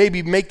kind of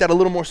maybe make that a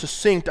little more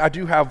succinct, I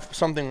do have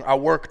something I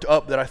worked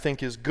up that I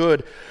think is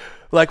good.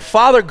 Like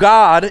Father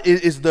God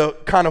is the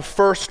kind of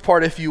first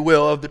part, if you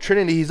will, of the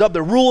Trinity. He's up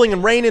there ruling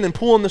and reigning and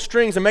pulling the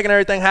strings and making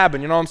everything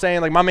happen. You know what I'm saying?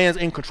 Like my man's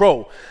in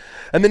control.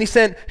 And then he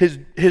sent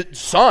his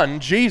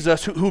son,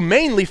 Jesus, who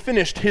mainly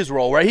finished his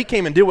role, right? He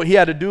came and did what he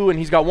had to do, and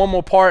he's got one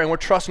more part, and we're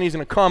trusting he's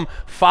going to come,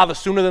 Father,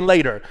 sooner than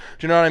later.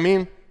 Do you know what I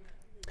mean?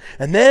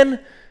 And then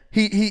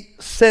he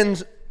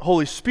sends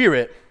Holy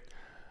Spirit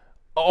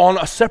on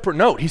a separate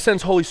note. He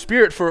sends Holy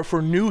Spirit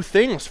for new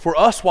things for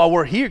us while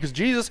we're here. Because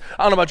Jesus,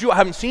 I don't know about you, I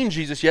haven't seen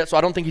Jesus yet, so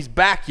I don't think he's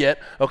back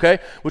yet, okay?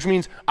 Which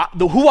means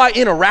who I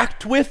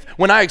interact with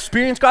when I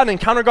experience God and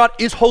encounter God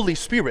is Holy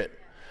Spirit.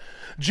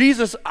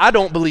 Jesus, I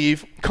don't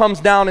believe, comes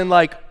down in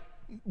like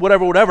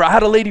whatever. I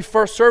had a lady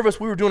first service,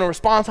 we were doing a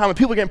response time, and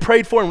people getting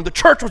prayed for, and the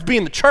church was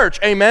being the church,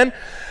 amen?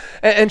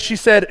 And she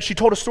said, she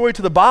told a story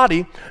to the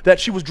body that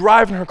she was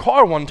driving her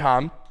car one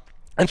time,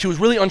 and she was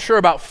really unsure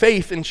about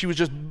faith, and she was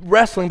just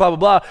wrestling, blah,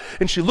 blah, blah.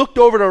 And she looked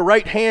over to her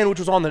right hand, which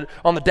was on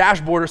the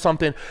dashboard or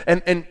something,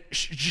 and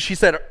she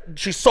said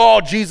she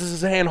saw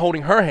Jesus' hand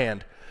holding her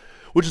hand,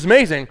 which is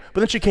amazing.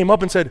 But then she came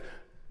up and said,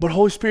 but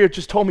Holy Spirit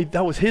just told me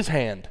that was his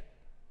hand.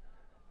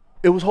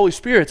 It was Holy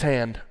Spirit's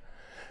hand.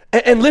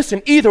 And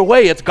listen, either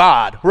way, it's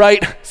God,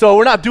 right? So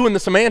we're not doing the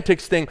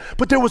semantics thing,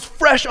 but there was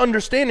fresh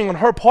understanding on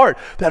her part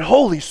that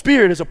Holy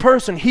Spirit is a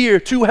person here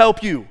to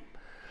help you.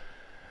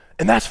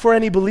 And that's for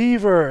any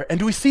believer. And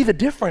do we see the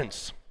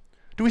difference?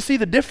 Do we see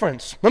the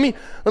difference? Let me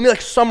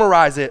like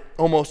summarize it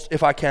almost,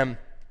 if I can.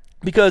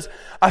 Because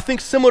I think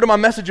similar to my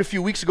message a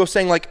few weeks ago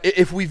saying like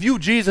if we view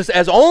Jesus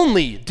as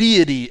only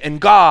deity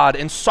and God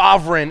and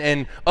sovereign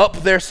and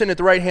up there sitting at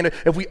the right hand,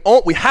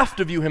 we have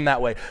to view him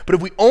that way. But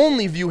if we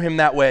only view him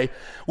that way,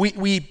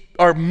 we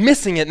are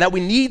missing it, and that we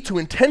need to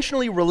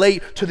intentionally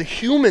relate to the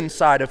human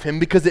side of him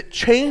because it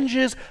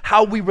changes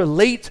how we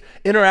relate,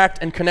 interact,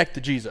 and connect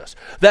to Jesus.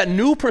 That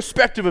new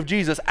perspective of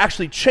Jesus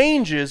actually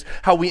changes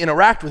how we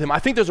interact with him. I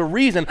think there's a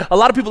reason a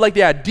lot of people like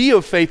the idea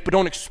of faith but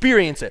don't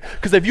experience it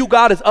because they view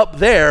God as up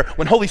there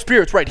when Holy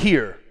Spirit's right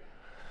here.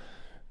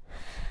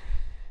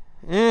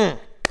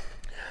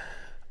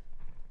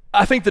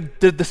 I think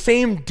the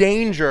same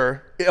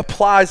danger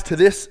applies to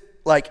this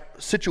like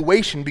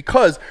situation,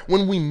 because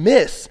when we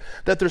miss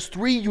that there's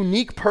three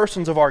unique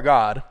persons of our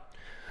God,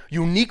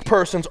 unique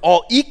persons,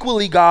 all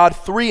equally God,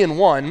 three in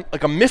one,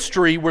 like a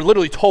mystery, we're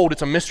literally told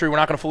it's a mystery, we're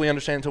not going to fully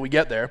understand until we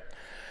get there,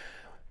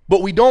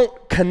 but we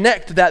don't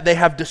connect that they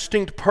have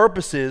distinct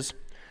purposes,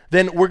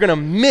 then we're going to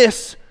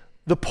miss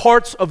the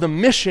parts of the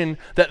mission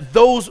that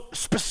those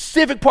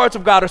specific parts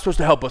of God are supposed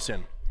to help us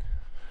in.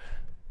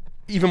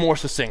 Even more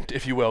succinct,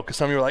 if you will, because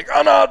some of you are like,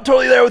 I'm not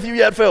totally there with you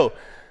yet, Phil.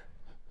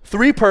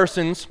 Three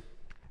persons,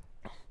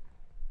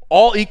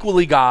 all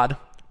equally God,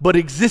 but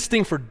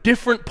existing for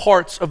different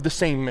parts of the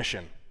same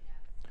mission.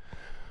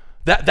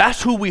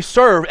 That's who we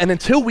serve, and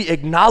until we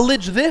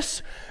acknowledge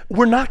this,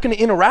 we're not going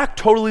to interact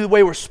totally the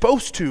way we're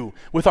supposed to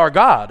with our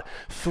God.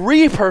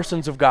 Three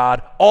persons of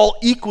God, all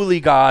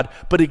equally God,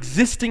 but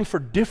existing for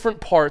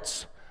different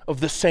parts of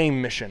the same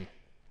mission.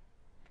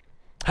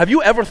 Have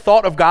you ever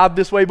thought of God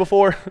this way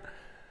before?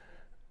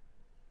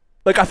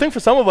 Like, I think for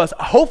some of us,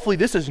 hopefully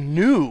this is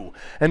new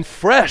and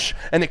fresh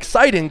and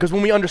exciting, because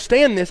when we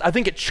understand this, I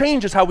think it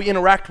changes how we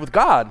interact with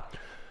God,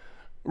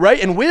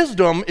 right? And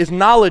wisdom is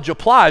knowledge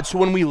applied. So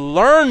when we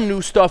learn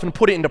new stuff and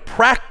put it into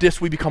practice,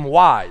 we become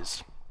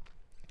wise.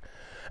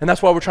 And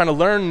that's why we're trying to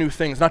learn new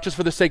things, not just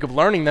for the sake of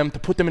learning them, to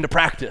put them into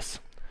practice,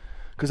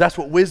 because that's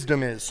what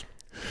wisdom is.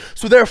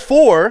 So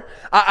therefore,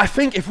 I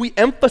think if we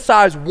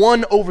emphasize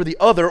one over the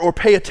other or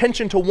pay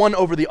attention to one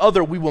over the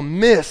other, we will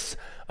miss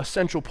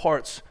essential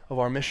parts of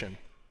our mission.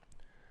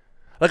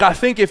 Like, I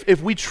think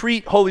if we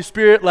treat Holy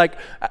Spirit like,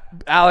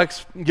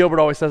 Alex Gilbert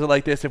always says it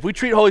like this, if we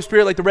treat Holy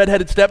Spirit like the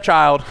redheaded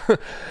stepchild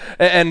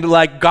and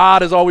like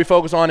God is all we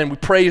focus on and we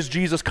praise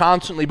Jesus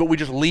constantly, but we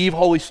just leave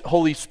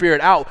Holy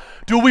Spirit out,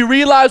 do we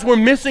realize we're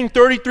missing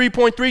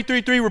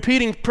 33.333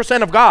 repeating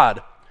percent of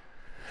God?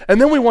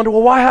 And then we wonder,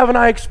 well, why haven't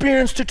I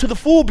experienced it to the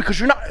full? Because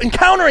you're not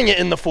encountering it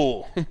in the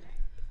full.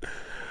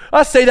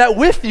 I say that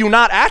with you,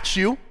 not at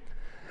you.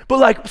 But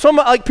like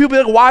people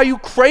be like, why are you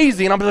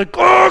crazy? And I'll be like,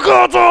 oh,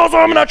 God's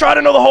awesome, and I try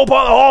to know the whole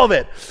part, all of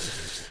it.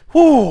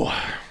 Whew.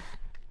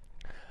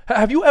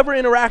 Have you ever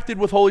interacted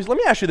with Holy Spirit?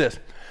 Let me ask you this.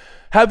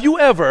 Have you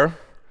ever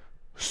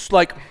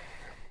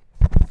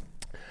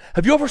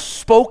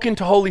spoken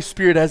to Holy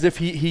Spirit as if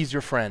he's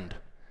your friend?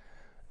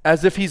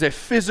 As if he's a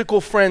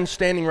physical friend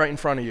standing right in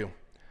front of you?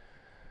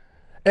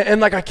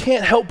 And like, I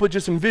can't help but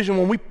just envision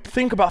when we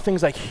think about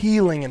things like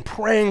healing and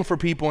praying for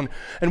people,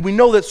 and we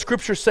know that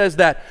Scripture says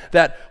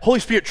that Holy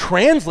Spirit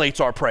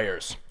translates our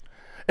prayers.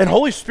 And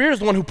Holy Spirit is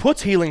the one who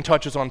puts healing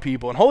touches on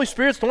people. And Holy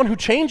Spirit's the one who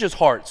changes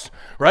hearts,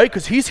 right?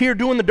 Because he's here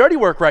doing the dirty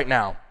work right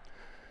now.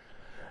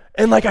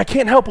 And like, I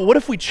can't help but what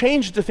if we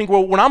changed to think,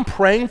 well, when I'm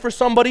praying for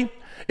somebody,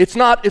 it's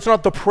not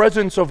the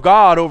presence of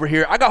God over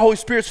here. I got Holy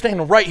Spirit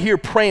standing right here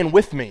praying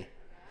with me.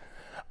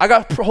 I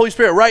got Holy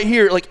Spirit right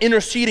here, like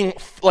interceding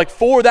like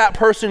for that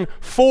person,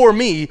 for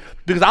me,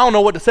 because I don't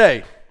know what to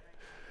say.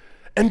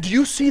 And do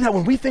you see that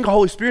when we think of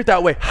Holy Spirit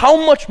that way,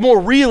 how much more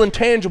real and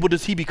tangible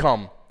does he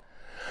become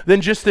than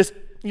just this,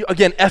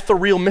 again,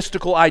 ethereal,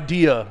 mystical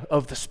idea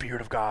of the Spirit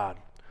of God?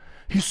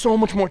 He's so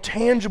much more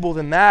tangible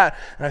than that.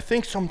 And I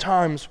think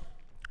sometimes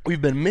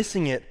we've been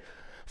missing it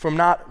from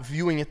not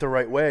viewing it the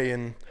right way.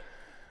 And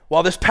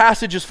while this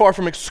passage is far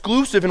from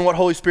exclusive in what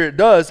Holy Spirit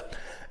does,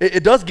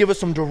 it does give us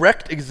some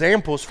direct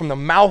examples from the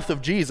mouth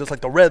of Jesus,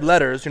 like the red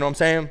letters, you know what I'm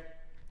saying,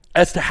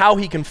 as to how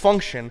he can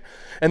function.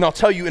 And I'll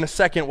tell you in a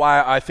second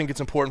why I think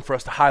it's important for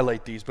us to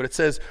highlight these. But it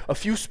says a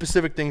few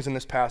specific things in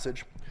this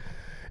passage.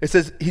 It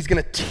says he's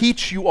going to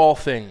teach you all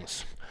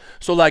things.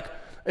 So like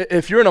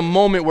if you're in a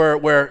moment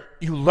where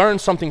you learn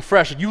something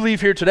fresh, you leave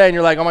here today and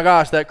you're like, oh my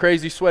gosh, that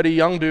crazy, sweaty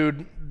young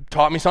dude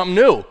taught me something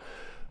new.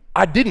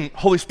 I didn't.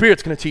 Holy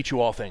Spirit's going to teach you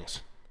all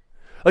things.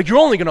 Like you're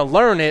only going to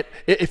learn it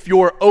if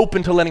you're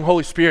open to letting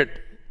Holy Spirit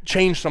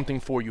change something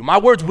for you. My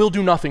words will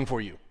do nothing for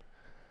you.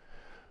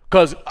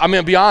 Because, I'm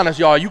going to be honest,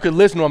 y'all, you could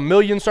listen to a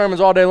million sermons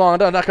all day long.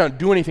 It's not going to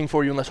do anything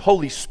for you unless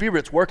Holy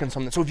Spirit's working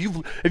something. So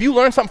if you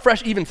learn something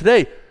fresh even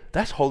today,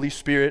 that's Holy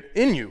Spirit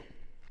in you.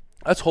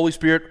 That's Holy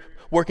Spirit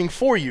working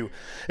for you.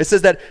 It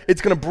says that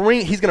he's going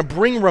to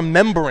bring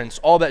remembrance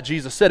all that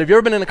Jesus said. Have you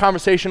ever been in a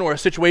conversation or a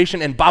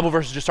situation and Bible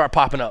verses just start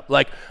popping up?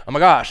 Like, oh my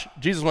gosh,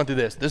 Jesus went through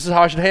this. This is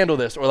how I should handle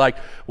this. Or like,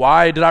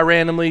 why did I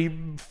randomly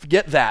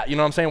forget that? You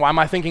know what I'm saying? Why am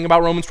I thinking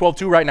about Romans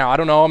 12:2 right now? I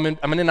don't know. I'm in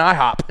an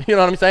IHOP. You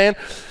know what I'm saying?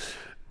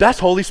 That's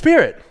Holy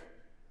Spirit.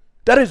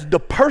 That is the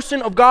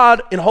person of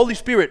God in Holy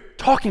Spirit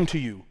talking to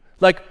you.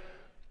 Like,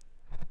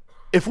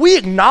 if we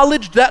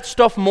acknowledge that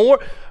stuff more,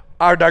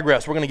 I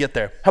digress. We're going to get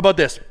there. How about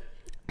this?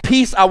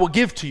 Peace I will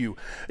give to you.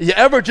 You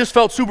ever just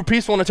felt super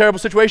peaceful in a terrible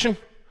situation?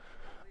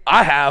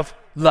 I have,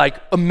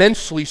 like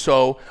immensely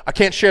so. I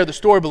can't share the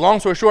story, but long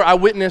story short, I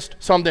witnessed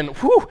something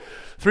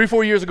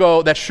 3-4 years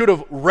ago that should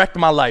have wrecked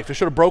my life. It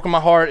should have broken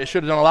my heart. It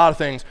should have done a lot of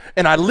things.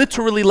 And I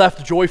literally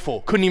left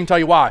joyful. Couldn't even tell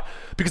you why.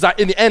 Because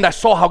in the end, I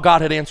saw how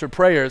God had answered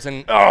prayers.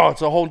 And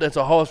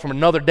it's from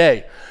another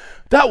day.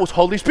 That was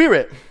Holy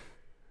Spirit.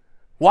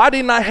 Why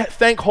didn't I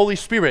thank Holy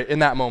Spirit in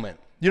that moment?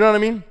 You know what I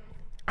mean?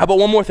 How about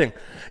one more thing?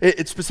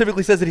 It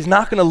specifically says that he's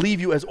not going to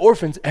leave you as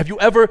orphans. Have you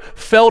ever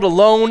felt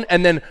alone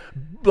and then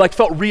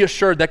felt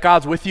reassured that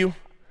God's with you?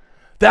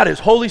 That is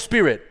Holy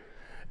Spirit.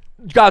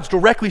 God's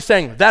directly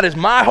saying, that is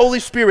my Holy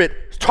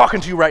Spirit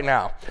talking to you right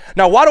now.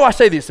 Now, why do I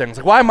say these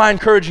things? Why am I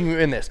encouraging you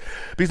in this?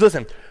 Because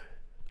listen,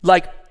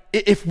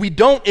 if we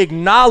don't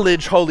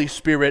acknowledge Holy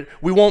Spirit,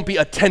 we won't be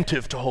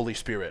attentive to Holy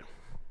Spirit.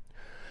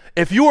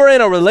 If you are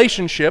in a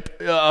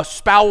relationship, a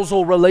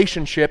spousal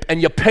relationship,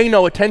 and you pay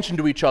no attention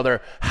to each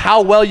other,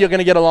 how well you're going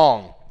to get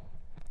along?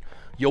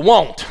 You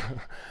won't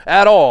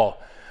at all.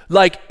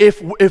 Like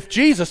if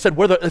Jesus said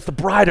it's the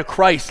bride of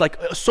Christ,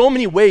 so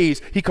many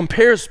ways he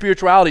compares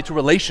spirituality to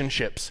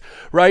relationships,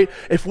 right?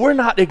 If we're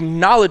not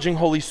acknowledging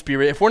Holy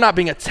Spirit, if we're not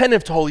being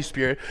attentive to Holy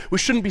Spirit, we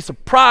shouldn't be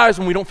surprised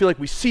when we don't feel like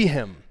we see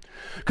him.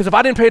 Because if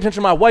I didn't pay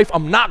attention to my wife,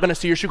 I'm not going to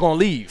see her. She's going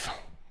to leave.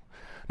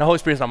 Now, Holy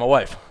Spirit's not my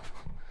wife,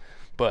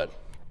 but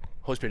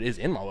Holy Spirit is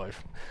in my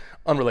life.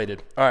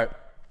 Unrelated. All right.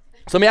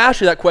 So let me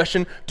ask you that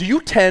question. Do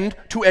you tend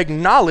to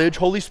acknowledge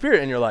Holy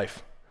Spirit in your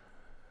life?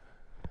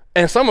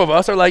 And some of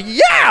us are like,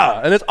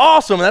 yeah, and it's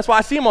awesome. And that's why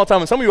I see him all the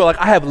time. And some of you are like,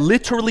 I have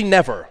literally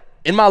never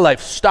in my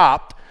life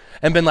stopped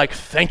and been like,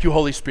 thank you,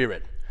 Holy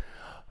Spirit.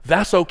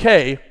 That's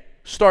okay.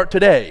 Start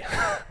today.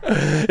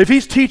 If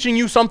he's teaching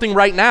you something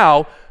right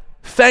now,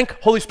 thank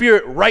Holy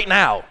Spirit right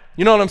now.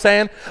 You know what I'm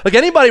saying? Like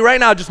anybody right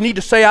now just need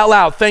to say out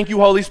loud, thank you,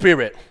 Holy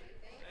Spirit.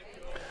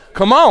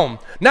 Come on.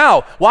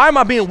 Now, why am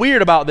I being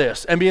weird about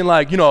this and being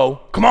like,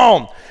 come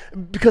on?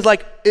 Because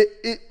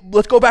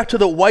let's go back to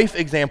the wife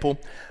example.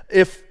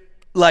 If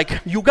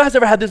you guys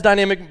ever had this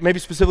dynamic, maybe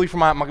specifically for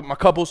my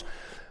couples,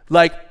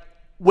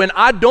 when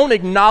I don't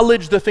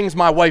acknowledge the things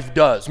my wife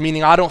does,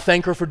 meaning I don't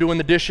thank her for doing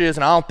the dishes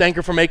and I don't thank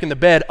her for making the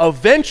bed,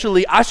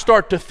 eventually I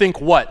start to think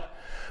what?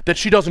 That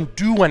she doesn't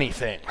do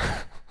anything.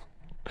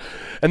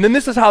 And then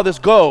this is how this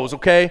goes,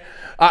 okay?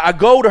 I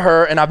go to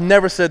her, and I've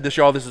never said this,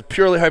 y'all. This is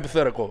purely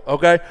hypothetical,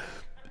 okay?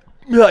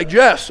 Be like,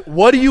 Jess,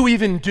 what do you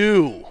even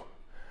do?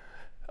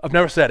 I've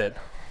never said it.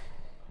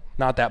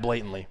 Not that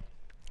blatantly.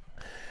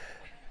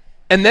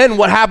 And then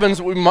what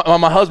happens,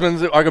 my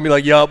husbands are going to be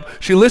like, yup.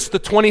 She lists the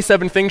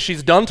 27 things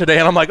she's done today,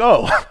 and I'm like,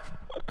 oh,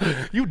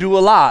 you do a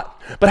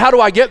lot. But how do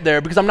I get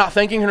there? Because I'm not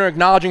thanking her or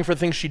acknowledging for the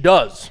things she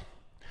does.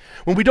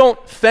 When we don't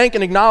thank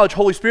and acknowledge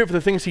Holy Spirit for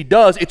the things he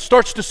does, it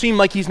starts to seem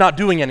like he's not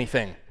doing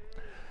anything.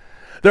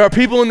 There are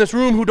people in this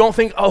room who don't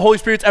think Holy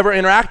Spirit's ever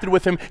interacted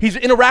with him. He's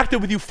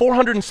interacted with you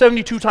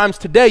 472 times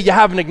today. You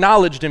haven't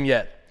acknowledged him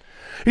yet.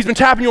 He's been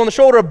tapping you on the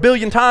shoulder 1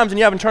 billion times and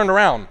you haven't turned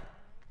around.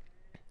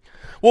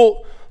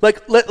 Well,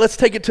 let's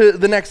take it to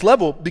the next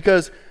level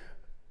because,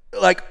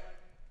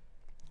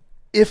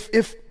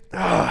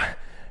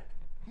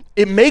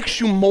 it makes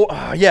you more,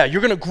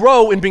 you're going to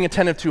grow in being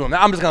attentive to him.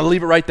 I'm just going to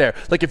leave it right there.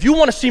 If you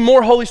want to see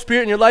more Holy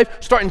Spirit in your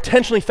life, start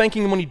intentionally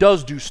thanking him when he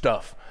does do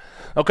stuff.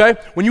 Okay?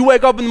 When you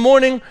wake up in the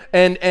morning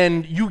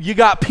and you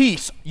got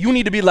peace, you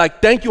need to be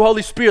like, thank you,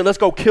 Holy Spirit, let's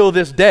go kill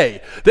this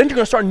day. Then you're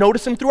going to start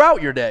noticing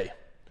throughout your day.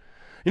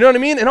 You know what I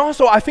mean? And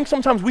also, I think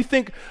sometimes we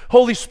think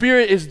Holy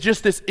Spirit is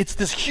just it's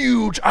this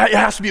huge, it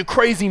has to be a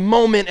crazy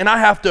moment and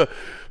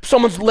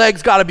someone's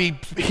legs got to be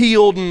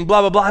healed and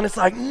blah, blah, blah. And it's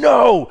like,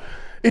 no.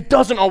 It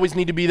doesn't always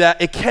need to be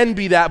that. It can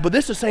be that. But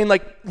this is saying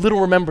like little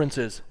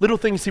remembrances, little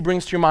things he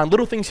brings to your mind,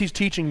 little things he's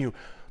teaching you.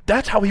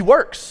 That's how he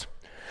works.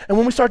 And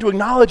when we start to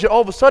acknowledge it,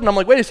 all of a sudden I'm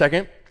like, wait a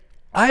second.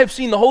 I have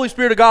seen the Holy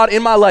Spirit of God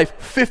in my life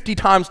 50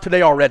 times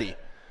today already.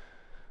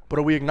 But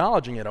are we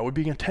acknowledging it? Are we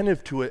being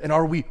attentive to it? And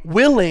are we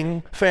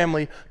willing,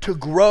 family, to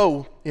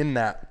grow in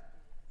that?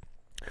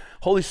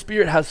 Holy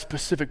Spirit has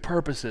specific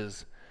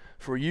purposes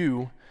for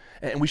you,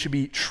 and we should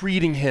be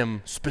treating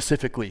him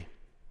specifically.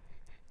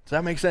 Does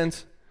that make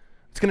sense?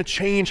 It's going to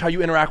change how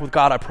you interact with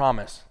God, I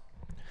promise.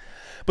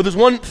 But there's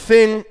one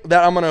thing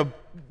that I'm going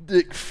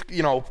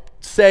to,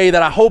 say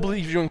that I hope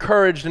leaves you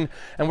encouraged, and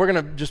we're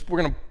going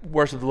to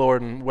worship the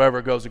Lord, and wherever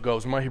it goes, it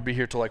goes. We might be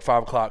here till like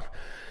 5 o'clock.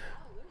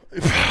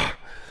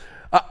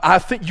 I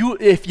think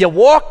if you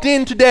walked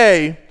in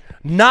today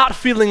not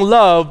feeling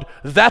loved,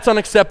 that's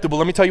unacceptable.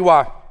 Let me tell you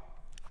why.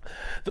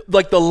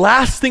 Like the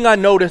last thing I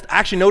noticed, I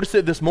actually noticed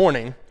it this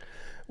morning,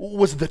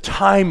 was the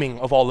timing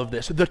of all of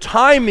this. The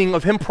timing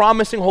of him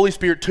promising Holy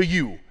Spirit to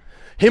you.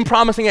 Him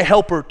promising a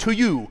helper to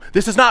you.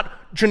 This is not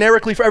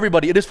generically for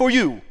everybody. It is for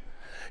you.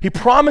 He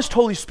promised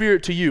Holy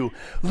Spirit to you.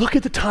 Look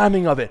at the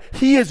timing of it.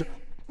 He is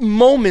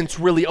moments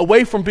really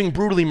away from being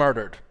brutally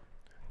murdered.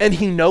 And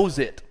he knows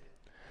it.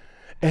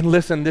 And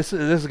listen, this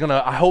is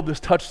gonna, I hope this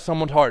touched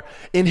someone's heart.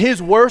 In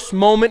his worst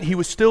moment, he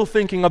was still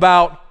thinking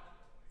about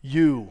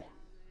you.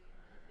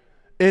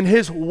 In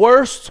his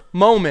worst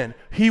moment,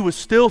 he was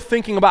still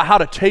thinking about how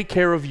to take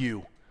care of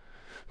you.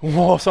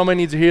 Whoa, somebody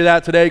needs to hear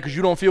that today because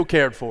you don't feel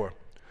cared for.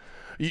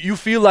 You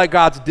feel like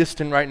God's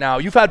distant right now.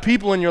 You've had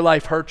people in your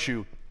life hurt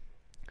you.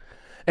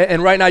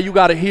 And right now you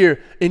got to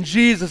hear, in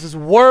Jesus'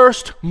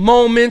 worst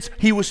moments,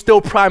 he was still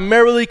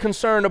primarily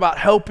concerned about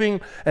helping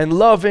and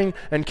loving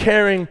and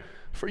caring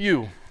for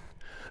you.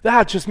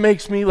 That just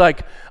makes me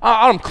like,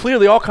 I'm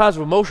clearly all kinds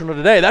of emotional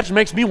today. That just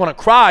makes me want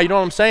to cry, you know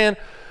what I'm saying?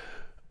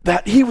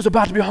 That he was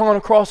about to be hung on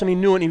a cross and he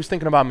knew it and he was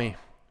thinking about me.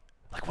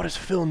 Like, what does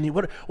Phil need?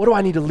 What do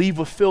I need to leave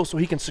with Phil so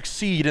he can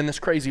succeed in this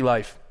crazy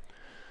life?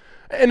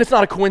 And it's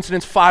not a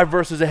coincidence, 5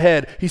 verses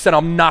ahead, he said,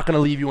 I'm not going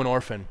to leave you an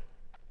orphan.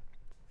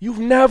 You've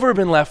never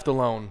been left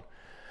alone.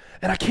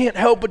 And I can't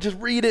help but just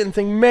read it and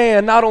think,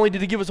 man, not only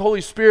did he give us the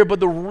Holy Spirit, but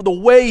the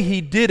way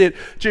he did it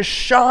just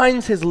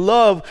shines his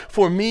love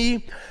for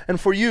me and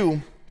for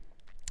you.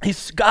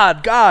 He's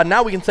God.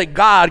 Now we can say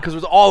God because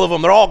there's all of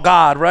them. They're all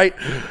God, right?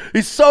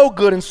 He's so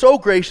good and so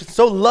gracious,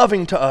 so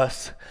loving to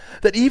us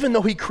that even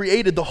though he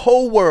created the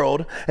whole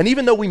world and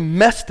even though we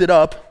messed it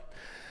up,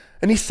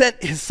 and he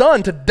sent his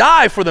son to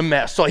die for the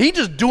mess. So he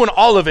just doing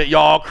all of it,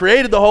 y'all.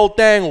 Created the whole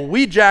thing.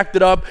 We jacked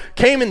it up.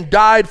 Came and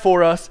died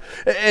for us.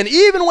 And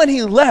even when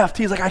he left,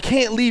 he's like, I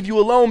can't leave you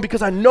alone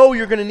because I know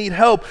you're going to need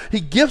help. He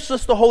gives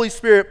us the Holy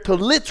Spirit to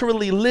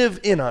literally live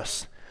in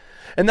us.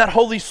 And that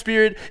Holy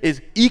Spirit is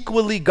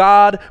equally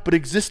God, but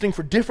existing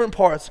for different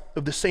parts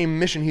of the same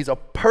mission. He's a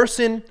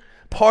person,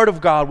 part of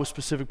God with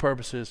specific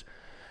purposes.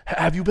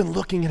 Have you been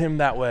looking at him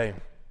that way?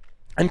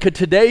 And could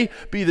today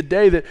be the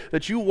day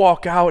that you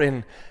walk out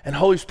and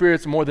Holy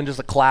Spirit's more than just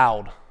a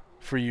cloud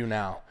for you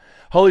now.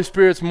 Holy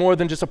Spirit's more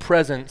than just a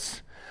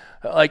presence.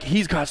 Like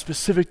he's got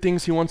specific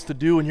things he wants to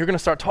do and you're going to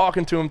start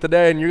talking to him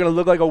today and you're going to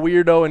look like a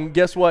weirdo and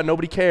guess what?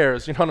 Nobody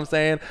cares. You know what I'm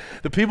saying?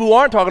 The people who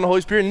aren't talking to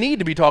Holy Spirit need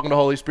to be talking to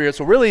Holy Spirit.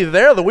 So really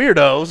they're the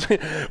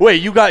weirdos.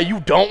 Wait, you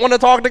don't want to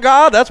talk to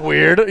God? That's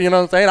weird. You know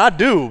what I'm saying? I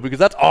do because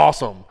that's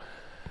awesome.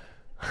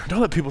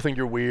 Don't let people think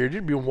you're weird.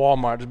 You'd be in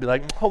Walmart, just be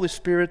like, Holy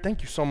Spirit,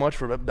 thank you so much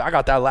for I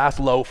got that last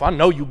loaf. I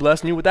know you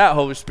blessed me with that,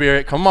 Holy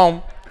Spirit. Come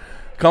on.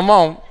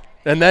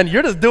 And then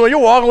you're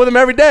walking with him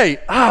every day.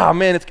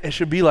 Man, it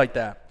should be like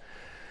that.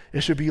 It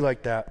should be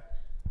like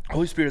that.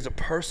 Holy Spirit is a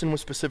person with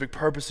specific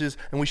purposes,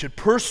 and we should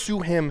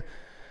pursue him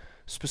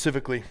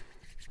specifically.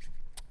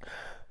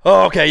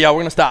 Oh, okay, yeah,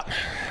 we're going to stop.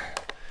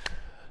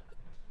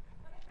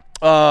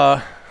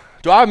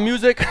 Do I have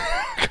music?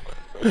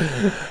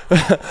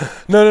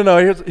 No.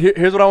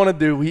 Here's what I want to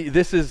do.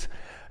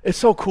 It's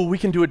so cool. We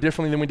can do it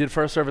differently than we did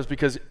first service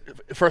because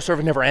first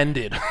service never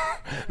ended.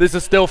 This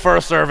is still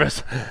first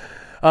service.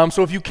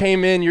 So if you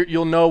came in,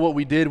 you'll know what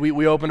we did.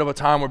 We opened up a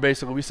time where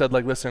basically we said,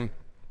 like, listen,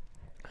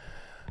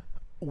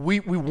 we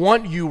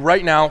want you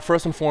right now,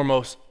 first and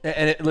foremost,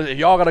 and if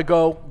y'all got to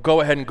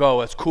go ahead and go.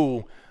 That's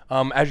cool.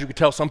 As you can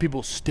tell, some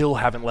people still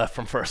haven't left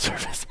from first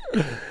service.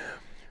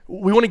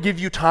 We want to give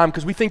you time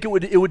because we think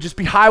it would just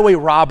be highway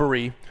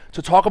robbery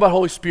to talk about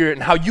Holy Spirit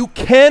and how you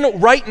can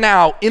right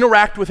now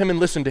interact with him and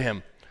listen to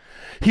him.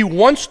 He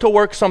wants to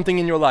work something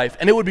in your life,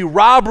 and it would be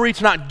robbery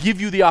to not give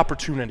you the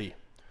opportunity.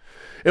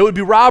 It would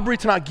be robbery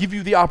to not give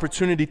you the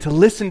opportunity to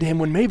listen to him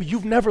when maybe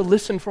you've never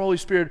listened for Holy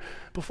Spirit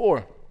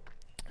before.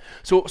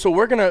 So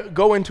we're going to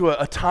go into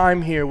a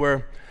time here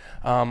where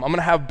I'm going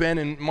to have Ben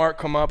and Mark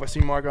come up. I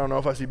see Mark. I don't know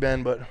if I see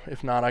Ben, but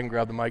if not, I can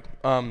grab the mic.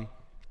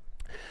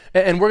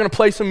 And we're going to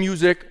play some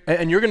music,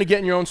 and you're going to get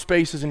in your own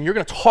spaces, and you're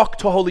going to talk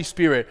to Holy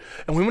Spirit.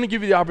 And we want to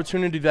give you the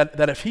opportunity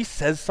that if he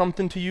says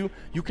something to you,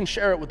 you can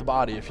share it with the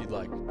body if you'd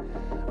like.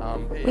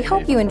 We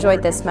hope you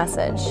enjoyed this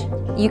message.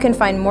 You can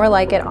find more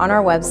like it on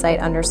our website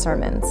under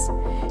sermons.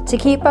 To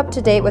keep up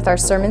to date with our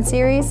sermon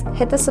series,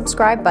 hit the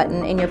subscribe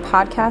button in your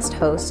podcast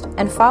host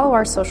and follow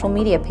our social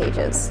media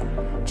pages.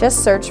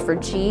 Just search for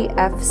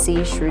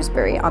GFC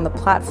Shrewsbury on the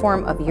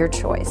platform of your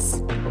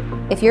choice.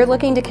 If you're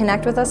looking to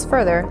connect with us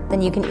further,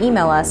 then you can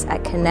email us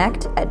at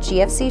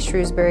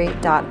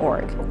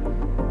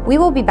connect@gfcshrewsbury.org. We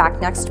will be back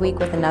next week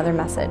with another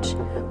message.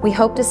 We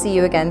hope to see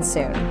you again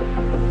soon.